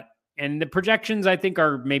boost, and the projections I think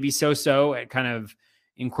are maybe so at kind of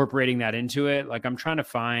incorporating that into it. Like I'm trying to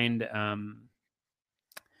find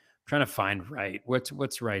Wright.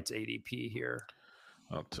 What's Wright's ADP here?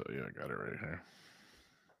 I'll tell you, I got it right here.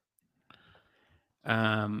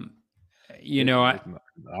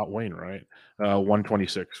 Not Wainwright.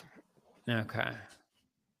 126. Okay.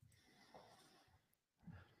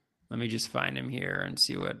 Let me just find him here and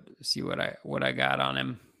see what I got on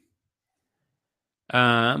him.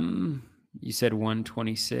 You said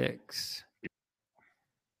 126.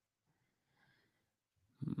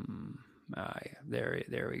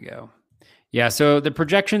 There we go. Yeah, so the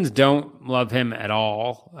projections don't love him at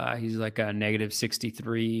all. He's like a negative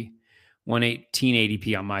 63, 118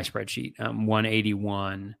 ADP on my spreadsheet,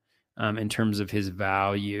 181 in terms of his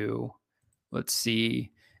value. Let's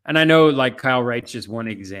see. And I know like Kyle Wright's just one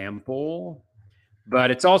example,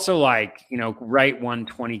 but it's also like, Wright won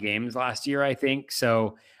 20 games last year, I think.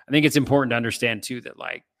 So I think it's important to understand too that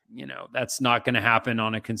like, that's not going to happen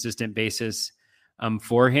on a consistent basis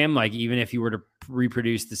for him. Like even if he were to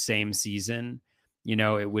reproduce the same season,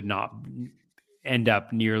 it would not end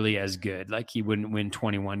up nearly as good. Like he wouldn't win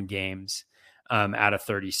 21 games out of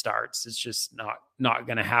 30 starts. It's just not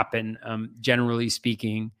going to happen, generally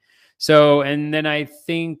speaking. So, and then I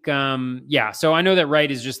think, so I know that Wright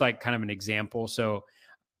is just like kind of an example. So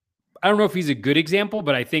I don't know if he's a good example,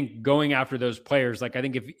 but I think going after those players, like I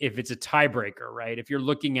think if it's a tiebreaker, right? If you're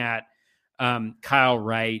looking at Kyle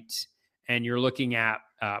Wright and you're looking at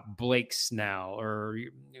Blake Snell, or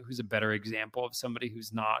who's a better example of somebody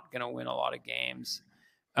who's not going to win a lot of games,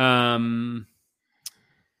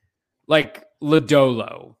 like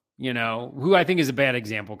Lodolo, who I think is a bad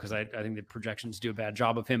example because I think the projections do a bad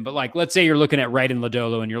job of him. But like, let's say you're looking at Wright and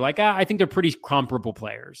Lodolo and you're like, I think they're pretty comparable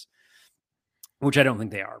players, which I don't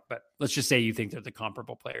think they are. But let's just say you think they're the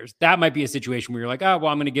comparable players. That might be a situation where you're like, I'm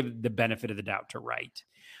going to give the benefit of the doubt to Wright.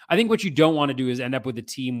 I think what you don't want to do is end up with a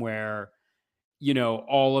team where,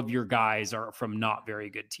 all of your guys are from not very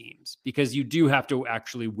good teams, because you do have to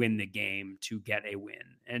actually win the game to get a win.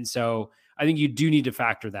 And so I think you do need to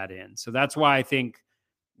factor that in. So that's why I think,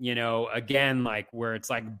 again, like where it's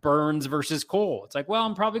like Burns versus Cole, it's like, well,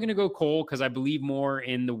 I'm probably going to go Cole because I believe more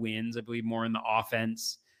in the wins. I believe more in the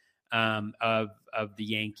offense of the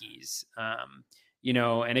Yankees.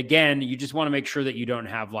 And again, you just want to make sure that you don't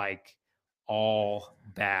have like all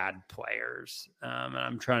bad players. And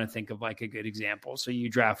I'm trying to think of like a good example. So you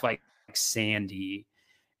draft like Sandy,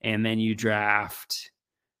 and then you draft,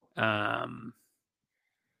 they're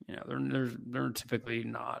typically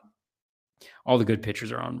not all the good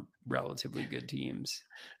pitchers are on relatively good teams.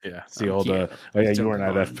 Yeah, it's the old. You weren't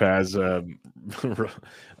at FPAS.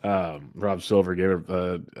 Rob Silver gave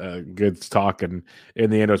a good talk, and in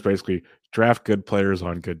the end, it was basically draft good players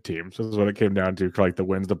on good teams. This is what it came down to, for like the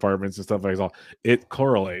wins departments and stuff like that. It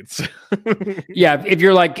correlates. Yeah, if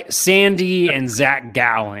you're like Sandy and Zach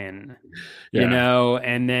Gallen,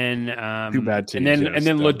 and then two bad teams, and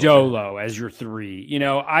then Lodolo as your three,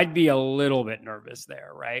 I'd be a little bit nervous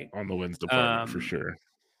there, right? On the wins department for sure.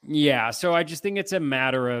 Yeah, so I just think it's a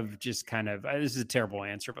matter of just kind of, this is a terrible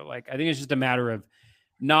answer, but like I think it's just a matter of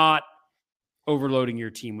not overloading your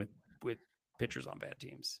team with pitchers on bad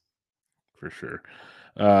teams. For sure.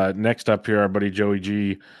 Next up here, our buddy Joey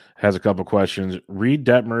G has a couple questions. Reed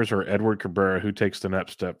Detmers or Edward Cabrera, who takes the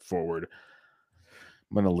next step forward?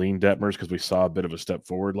 I'm going to lean Detmers because we saw a bit of a step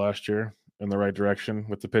forward last year in the right direction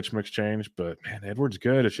with the pitch mix change. But man, Edward's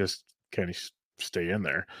good. It's just, can he stay in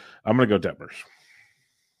there? I'm going to go Detmers.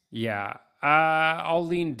 Yeah, I'll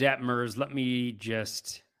lean Detmers. Let me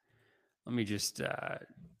just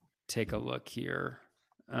take a look here.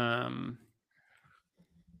 Hold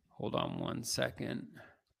on one second.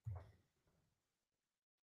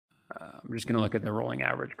 I'm just going to look at the rolling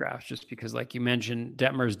average graphs, just because, like you mentioned,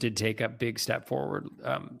 Detmers did take a big step forward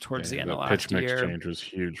towards the end of last year. Pitch mix change was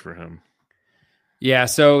huge for him. Yeah,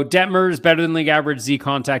 so Detmers better than league average, Z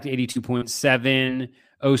contact 82.7.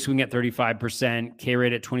 O swing at 35%, K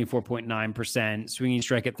rate at 24.9%, swinging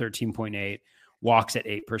strike at 13.8, walks at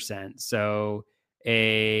 8%. So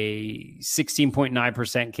a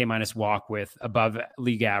 16.9% K minus walk with above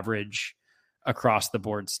league average across the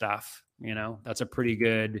board stuff. That's a pretty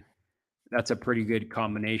good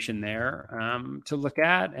combination there to look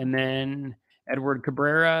at. And then Edward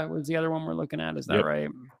Cabrera was the other one we're looking at. Is that right?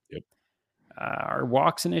 Yep. Are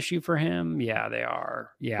walks an issue for him? Yeah, they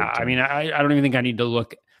are. Yeah. I mean, I don't even think I need to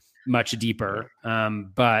look much deeper.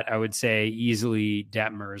 But I would say easily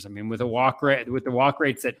Detmers. I mean, with the walk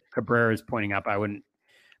rates that Cabrera is pointing up, I wouldn't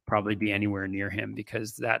probably be anywhere near him,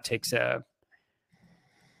 because that takes a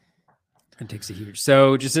huge.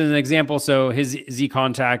 So just as an example, so his Z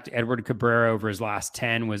contact, Edward Cabrera, over his last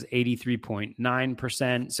 10 was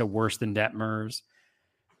 83.9%. So worse than Detmers.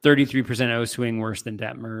 33% O swing, worse than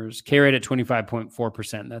Detmers. K rate at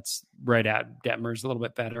 25.4%. That's right at Detmers, a little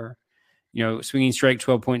bit better. Swinging strike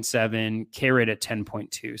 12.7, K rate at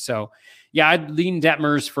 10.2. So yeah, I'd lean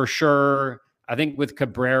Detmers for sure. I think with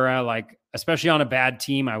Cabrera, like especially on a bad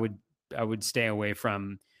team, I would stay away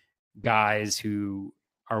from guys who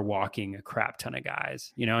are walking a crap ton of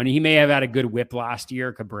guys, and he may have had a good whip last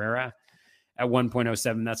year, Cabrera, at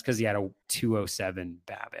 1.07. That's because he had a 207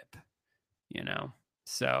 BABIP,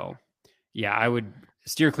 So yeah, I would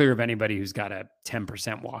steer clear of anybody who's got a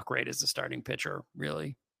 10% walk rate as a starting pitcher,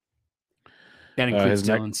 really. That includes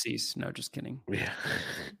Dylan Cease. No, just kidding. Yeah.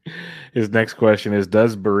 His next question is,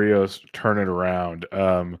 does Barrios turn it around?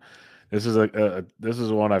 This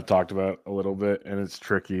is one I've talked about a little bit, and it's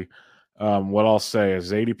tricky. What I'll say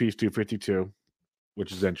is ADP is 252,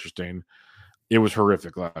 which is interesting. It was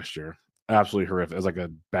horrific last year. Absolutely horrific. It was like a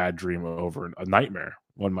bad dream over a nightmare,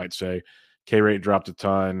 one might say. K rate dropped a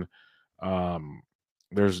ton.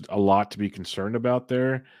 There's a lot to be concerned about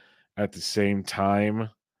there. At the same time,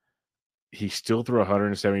 he still threw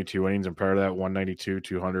 172 innings, and prior to that, 192,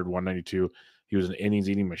 200, 192. He was an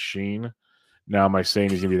innings-eating machine. Now, am I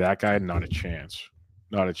saying he's going to be that guy? Not a chance.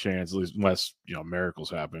 Not a chance, at least unless, miracles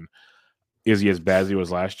happen. Is he as bad as he was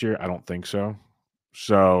last year? I don't think so.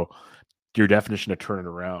 So your definition of turn it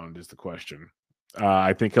around is the question.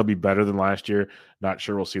 I think he'll be better than last year. Not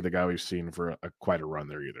sure we'll see the guy we've seen for quite a run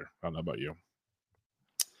there either. I don't know about you.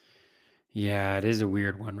 Yeah, it is a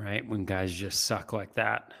weird one, right? When guys just suck like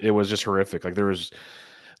that. It was just horrific. Like there's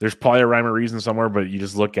probably a rhyme or reason somewhere, but you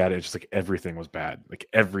just look at it, it's just like everything was bad. Like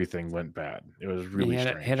everything went bad. It was really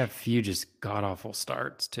strange. He had a few just god-awful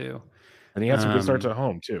starts too. And he had some good starts at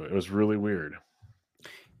home too. It was really weird.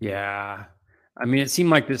 Yeah. I mean, it seemed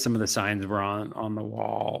like some of the signs were on the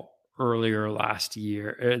wall earlier last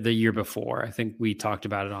year, the year before. I think we talked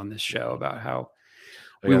about it on this show about how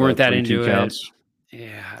we weren't that into it.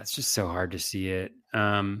 Yeah, it's just so hard to see it.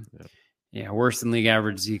 Yeah, worse than league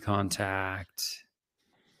average Z contact.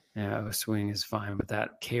 Yeah, swing is fine, but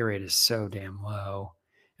that K rate is so damn low.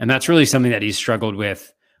 And that's really something that he's struggled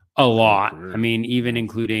with a lot. I mean, even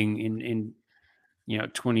including in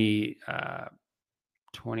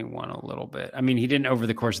 2021 a little bit. I mean, he didn't over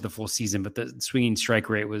the course of the full season, but the swinging strike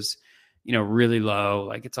rate was, really low.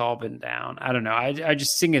 Like it's all been down. I don't know. I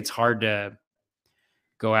just think it's hard to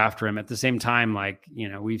go after him. At the same time, like,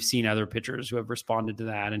 we've seen other pitchers who have responded to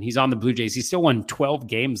that, and he's on the Blue Jays. He still won 12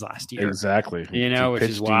 games last year. Exactly. Which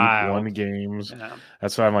is wild. Won games. Yeah.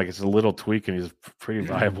 That's why I'm like, it's a little tweak, and he's pretty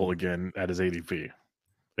viable again at his ADP.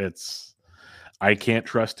 I can't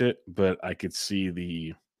trust it, but I could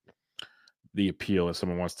see the appeal if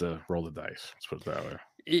someone wants to roll the dice. Let's put it that way.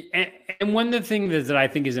 And one of the things that I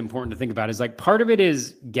think is important to think about is like part of it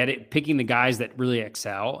is picking the guys that really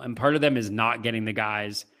excel, and part of them is not getting the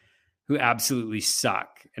guys who absolutely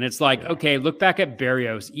suck. And it's like, okay, look back at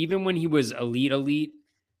Barrios. Even when he was elite,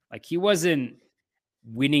 like he wasn't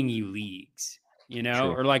winning you leagues, True.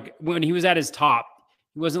 Or like when he was at his top,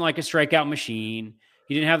 he wasn't like a strikeout machine.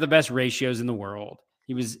 He didn't have the best ratios in the world.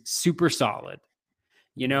 He was super solid,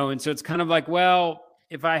 and so it's kind of like, well,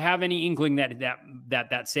 if I have any inkling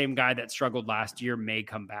that same guy that struggled last year may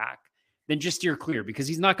come back, then just steer clear, because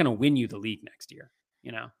he's not going to win you the league next year.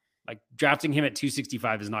 Like drafting him at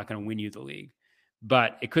 265 is not going to win you the league,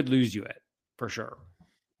 but it could lose you it for sure.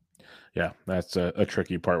 Yeah, that's a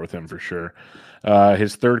tricky part with him for sure.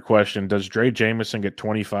 His third question, does Drey Jameson get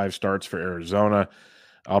 25 starts for Arizona?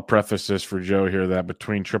 I'll preface this for Joe here that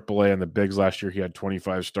between AAA and the Bigs last year, he had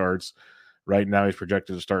 25 starts. Right now, he's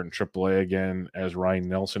projected to start in AAA again as Ryan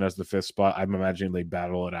Nelson as the fifth spot. I'm imagining they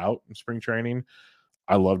battle it out in spring training.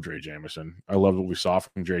 I love Drey Jameson. I love what we saw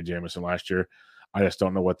from Drey Jameson last year. I just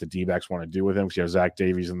don't know what the D-backs want to do with him, because you have Zach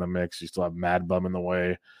Davies in the mix. You still have Mad Bum in the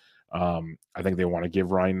way. I think they want to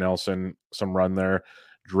give Ryan Nelson some run there.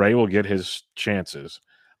 Drey will get his chances.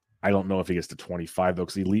 I don't know if he gets to 25, though,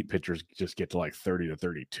 because elite pitchers just get to like 30 to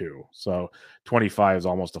 32. So 25 is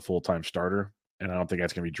almost a full-time starter. And I don't think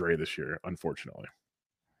that's going to be Drey this year, unfortunately.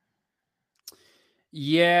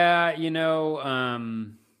 Yeah,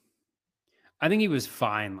 I think he was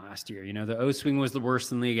fine last year. The O swing was the worst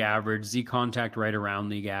than league average. Z contact right around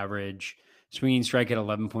league average. Swinging strike at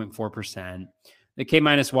 11.4%. The K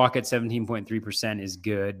minus walk at 17.3% is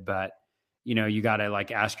good, but you got to like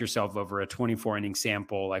ask yourself over a 24 inning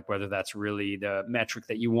sample, like whether that's really the metric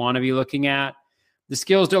that you want to be looking at. The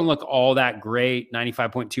skills don't look all that great.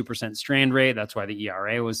 95.2% strand rate. That's why the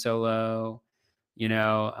ERA was so low.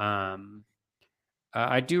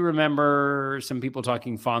 I do remember some people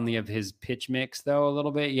talking fondly of his pitch mix, though, a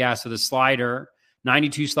little bit. Yeah, so the slider,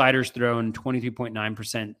 92 sliders thrown,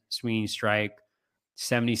 23.9% swinging strike,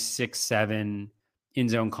 76.7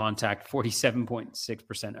 in-zone contact,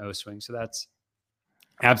 47.6% O swing. So that's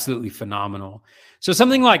absolutely phenomenal. So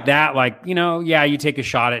something like that, like, you take a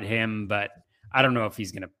shot at him, but I don't know if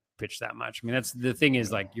he's going to pitch that much. I mean, that's the thing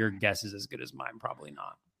is, like, your guess is as good as mine. Probably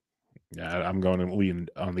not. Yeah, I'm going to lean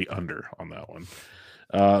on the under on that one.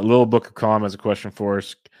 Little Book of Calm has a question for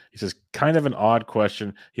us. He says, kind of an odd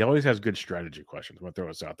question. He always has good strategy questions. I'm going to throw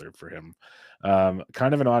this out there for him.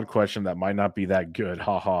 Kind of an odd question that might not be that good.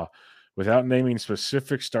 Ha. Without naming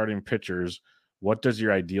specific starting pitchers, what does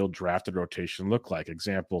your ideal drafted rotation look like?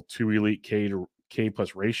 Example, 2 elite K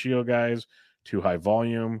plus ratio guys, 2 high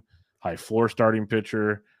volume, high floor starting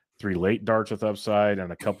pitcher, 3 late darts with upside,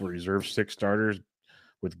 and a couple reserve 6 starters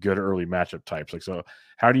with good early matchup types. Like, so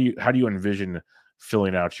how do you envision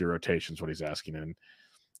filling out your rotations? What he's asking, and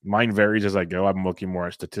mine varies as I go. I'm looking more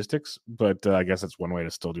at statistics, but I guess that's one way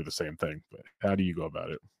to still do the same thing. But how do you go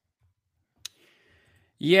about it?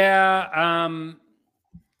 Yeah,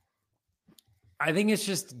 I think it's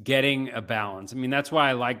just getting a balance. I mean, that's why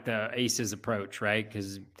I like the aces approach, right?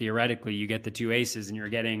 Because theoretically, you get the 2 aces, and you're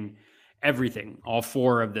getting everything, all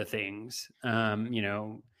 4 of the things.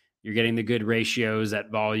 You're getting the good ratios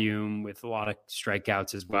at volume with a lot of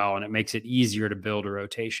strikeouts as well, and it makes it easier to build a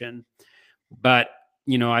rotation. But,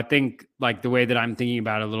 I think, like, the way that I'm thinking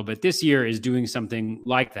about it a little bit this year is doing something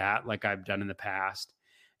like that, like I've done in the past.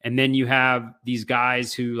 And then you have these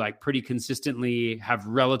guys who, like, pretty consistently have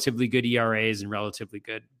relatively good ERAs and relatively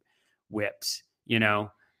good whips,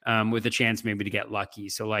 with a chance maybe to get lucky.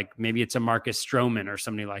 So, like, maybe it's a Marcus Stroman or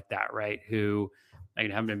somebody like that, right? Who, I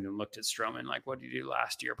haven't even looked at Stroman. Like, what did he do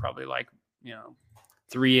last year? Probably, like,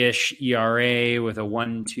 3-ish ERA with a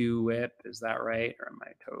 1.2 whip. Is that right? Or am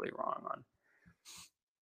I totally wrong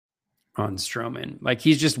on Stroman? Like,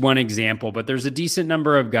 he's just one example, but there's a decent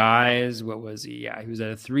number of guys. What was he? Yeah, he was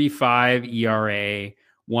at a 3.5 ERA,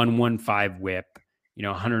 1.15 whip,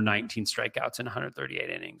 119 strikeouts in 138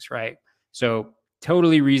 innings, right? So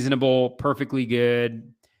totally reasonable, perfectly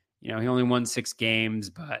good. He only won 6 games,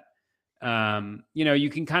 but you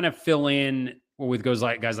can kind of fill in with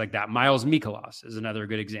guys like that. Miles Mikolas is another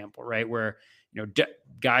good example, right? Where,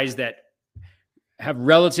 guys that have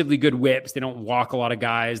relatively good whips, they don't walk a lot of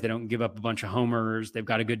guys, they don't give up a bunch of homers, they've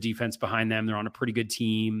got a good defense behind them, they're on a pretty good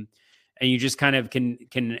team, and you just kind of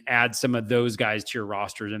can add some of those guys to your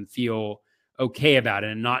rosters and feel okay about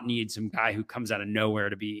it, and not need some guy who comes out of nowhere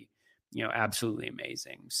to be, absolutely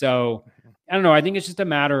amazing. So I don't know. I think it's just a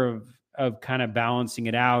matter of kind of balancing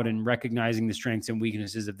it out and recognizing the strengths and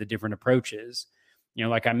weaknesses of the different approaches.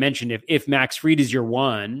 Like I mentioned, if Max Fried is your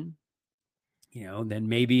one, then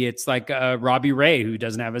maybe it's like Robbie Ray, who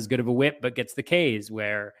doesn't have as good of a whip, but gets the Ks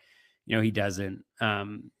where, he doesn't,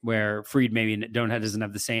 where Fried maybe doesn't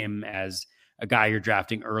have the same as a guy you're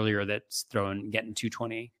drafting earlier that's getting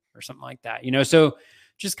 220 or something like that, so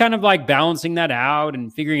just kind of like balancing that out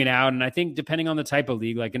and figuring it out. And I think depending on the type of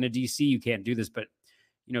league, like in a DC, you can't do this, but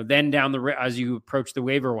then as you approach the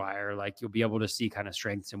waiver wire, like, you'll be able to see kind of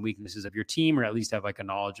strengths and weaknesses of your team, or at least have like a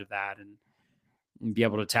knowledge of that and be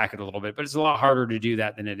able to attack it a little bit. But it's a lot harder to do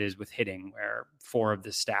that than it is with hitting, where 4 of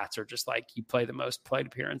the stats are just like you play the most plate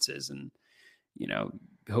appearances and,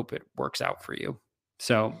 hope it works out for you.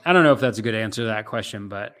 So I don't know if that's a good answer to that question,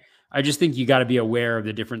 but I just think you got to be aware of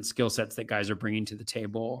the different skill sets that guys are bringing to the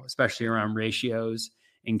table, especially around ratios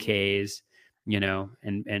and Ks,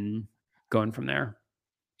 and going from there.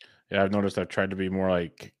 Yeah, I've noticed I've tried to be more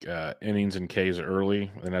like innings and Ks early,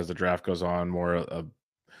 and as the draft goes on, more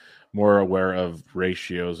aware of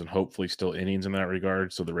ratios and hopefully still innings in that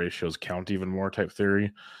regard, so the ratios count even more type theory.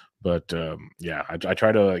 But I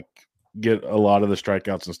try to like get a lot of the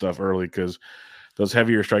strikeouts and stuff early, because those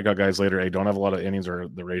heavier strikeout guys later, they don't have a lot of innings, or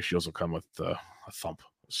the ratios will come with a thump.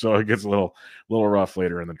 So it gets a little rough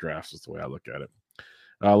later in the drafts, is the way I look at it.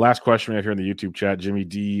 Last question we have here in the YouTube chat. Jimmy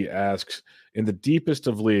D asks, in the deepest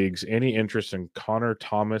of leagues, any interest in Connor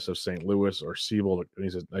Thomas of St. Louis or Seabold? And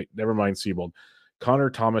he says, never mind Seabold. Connor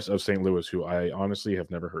Thomas of St. Louis, who I honestly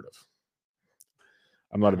have never heard of.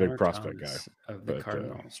 I'm not a big prospect Thomas guy. Of the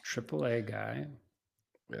Cardinals. AAA guy.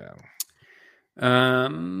 Yeah.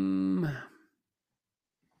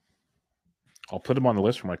 I'll put him on the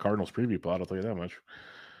list for my Cardinals preview pod, I'll tell you that much.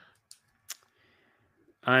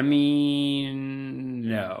 I mean,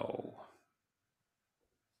 no.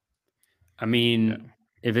 I mean,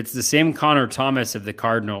 if it's the same Connor Thomas of the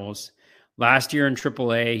Cardinals, last year in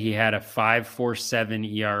AAA, he had a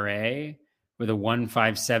 5.47 ERA with a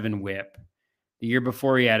 1.57 whip. The year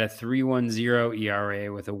before, he had a 3.10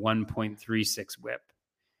 ERA with a 1.36 whip.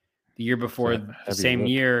 The year before, the same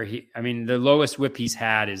year, the lowest whip he's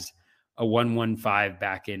had is a 1.15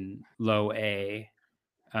 back in low A.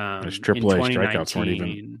 His AAA strikeouts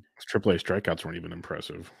weren't even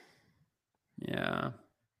impressive. Yeah.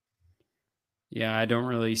 Yeah, I don't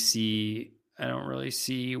really see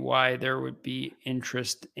why there would be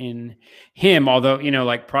interest in him. Although,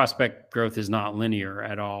 like prospect growth is not linear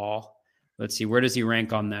at all. Let's see, where does he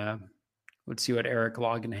rank on let's see what Eric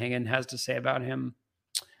Longenhagen has to say about him.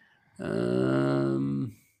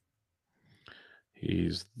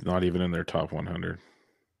 He's not even in their top 100.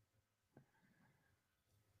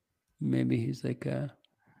 Maybe he's like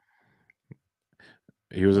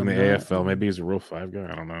he was in the AFL. Maybe he's a Rule 5 guy.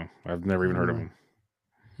 I don't know. I've never even heard of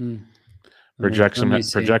him.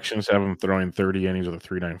 Projections have him throwing 30 innings with a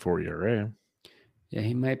 3.94 ERA. Yeah,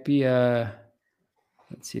 he might be.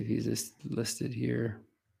 Let's see if he's listed here.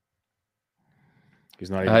 He's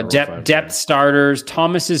not even depth starters.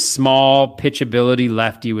 Thomas is small, pitchability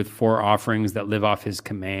lefty with 4 offerings that live off his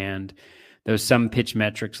command. There's some pitch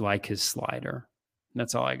metrics like his slider.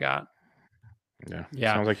 That's all I got.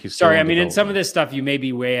 Yeah. Sounds like he's sorry. I mean, in some of this stuff, you may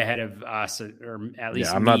be way ahead of us, or at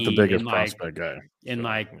least I'm not the biggest prospect guy.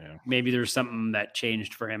 Maybe there's something that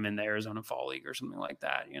changed for him in the Arizona Fall League or something like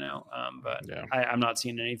that, But I'm not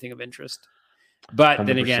seeing anything of interest. But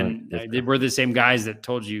then again, we're the same guys that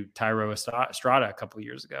told you Thairo Estrada a couple of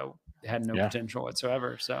years ago had no potential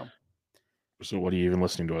whatsoever. So what are you even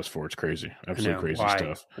listening to us for? It's crazy. Absolutely crazy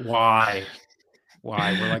stuff. Why?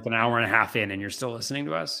 We're like an hour and a half in and you're still listening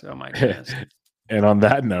to us? Oh my goodness. And on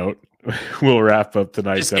that note, we'll wrap up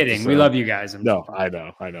tonight's episode. Just kidding. We love you guys. No, I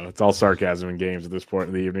know. It's all sarcasm and games at this point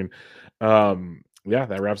in the evening.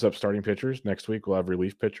 That wraps up starting pitchers. Next week we'll have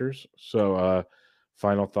relief pitchers. So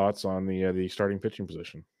final thoughts on the starting pitching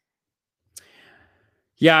position.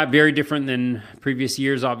 Yeah, very different than previous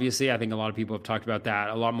years. Obviously, I think a lot of people have talked about that.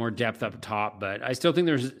 A lot more depth up top, but I still think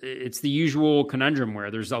it's the usual conundrum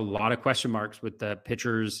where there's a lot of question marks with the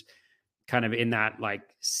pitchers kind of in that like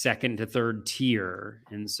second to third tier.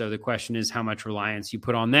 And so the question is how much reliance you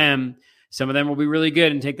put on them. Some of them will be really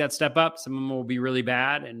good and take that step up. Some of them will be really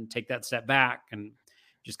bad and take that step back. And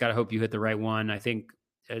just got to hope you hit the right one. I think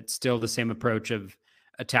it's still the same approach of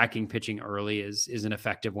attacking pitching early is an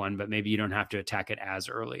effective one, but maybe you don't have to attack it as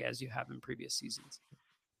early as you have in previous seasons.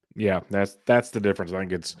 Yeah, that's the difference. I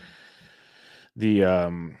think it's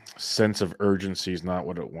the sense of urgency is not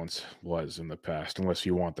what it once was in the past, unless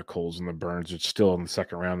you want the Coles and the Burns. It's still in the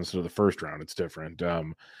second round instead of the first round. It's different.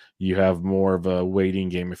 You have more of a waiting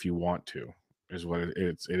game if you want to, is what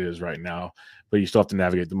it is right now. But you still have to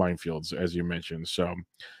navigate the minefields, as you mentioned. So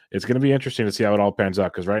it's going to be interesting to see how it all pans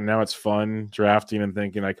out, because right now it's fun drafting and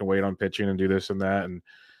thinking I can wait on pitching and do this and that, and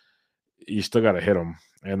you still got to hit them,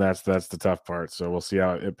 and that's the tough part. So we'll see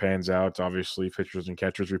how it pans out. Obviously, pitchers and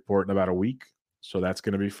catchers report in about a week, so that's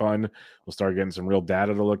going to be fun. We'll start getting some real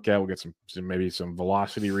data to look at. We'll get maybe some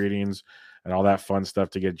velocity readings and all that fun stuff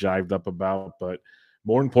to get jived up about. But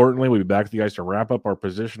more importantly, we'll be back with you guys to wrap up our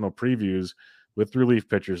positional previews with relief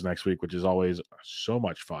pitchers next week, which is always so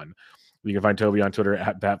much fun. You can find Toby on Twitter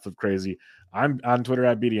at BatFlipCrazy. I'm on Twitter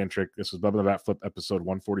at BDNtrick. This was Bubba the Bat Flip, episode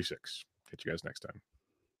 146. Catch you guys next time.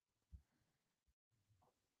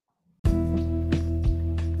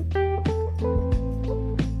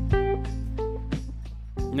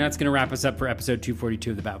 And that's going to wrap us up for episode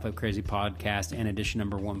 242 of the Bat Flip Crazy podcast and edition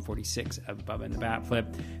number 146 of Bubba and the Bat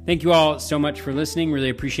Flip. Thank you all so much for listening.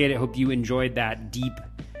 Really appreciate it. Hope you enjoyed that deep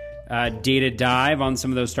data dive on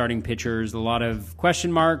some of those starting pitchers. A lot of question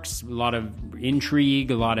marks, a lot of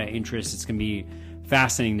intrigue, a lot of interest. It's going to be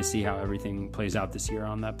fascinating to see how everything plays out this year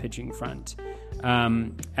on the pitching front.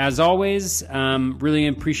 As always, really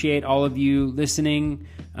appreciate all of you listening.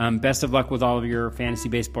 Best of luck with all of your fantasy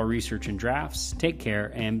baseball research and drafts. Take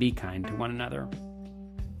care and be kind to one another.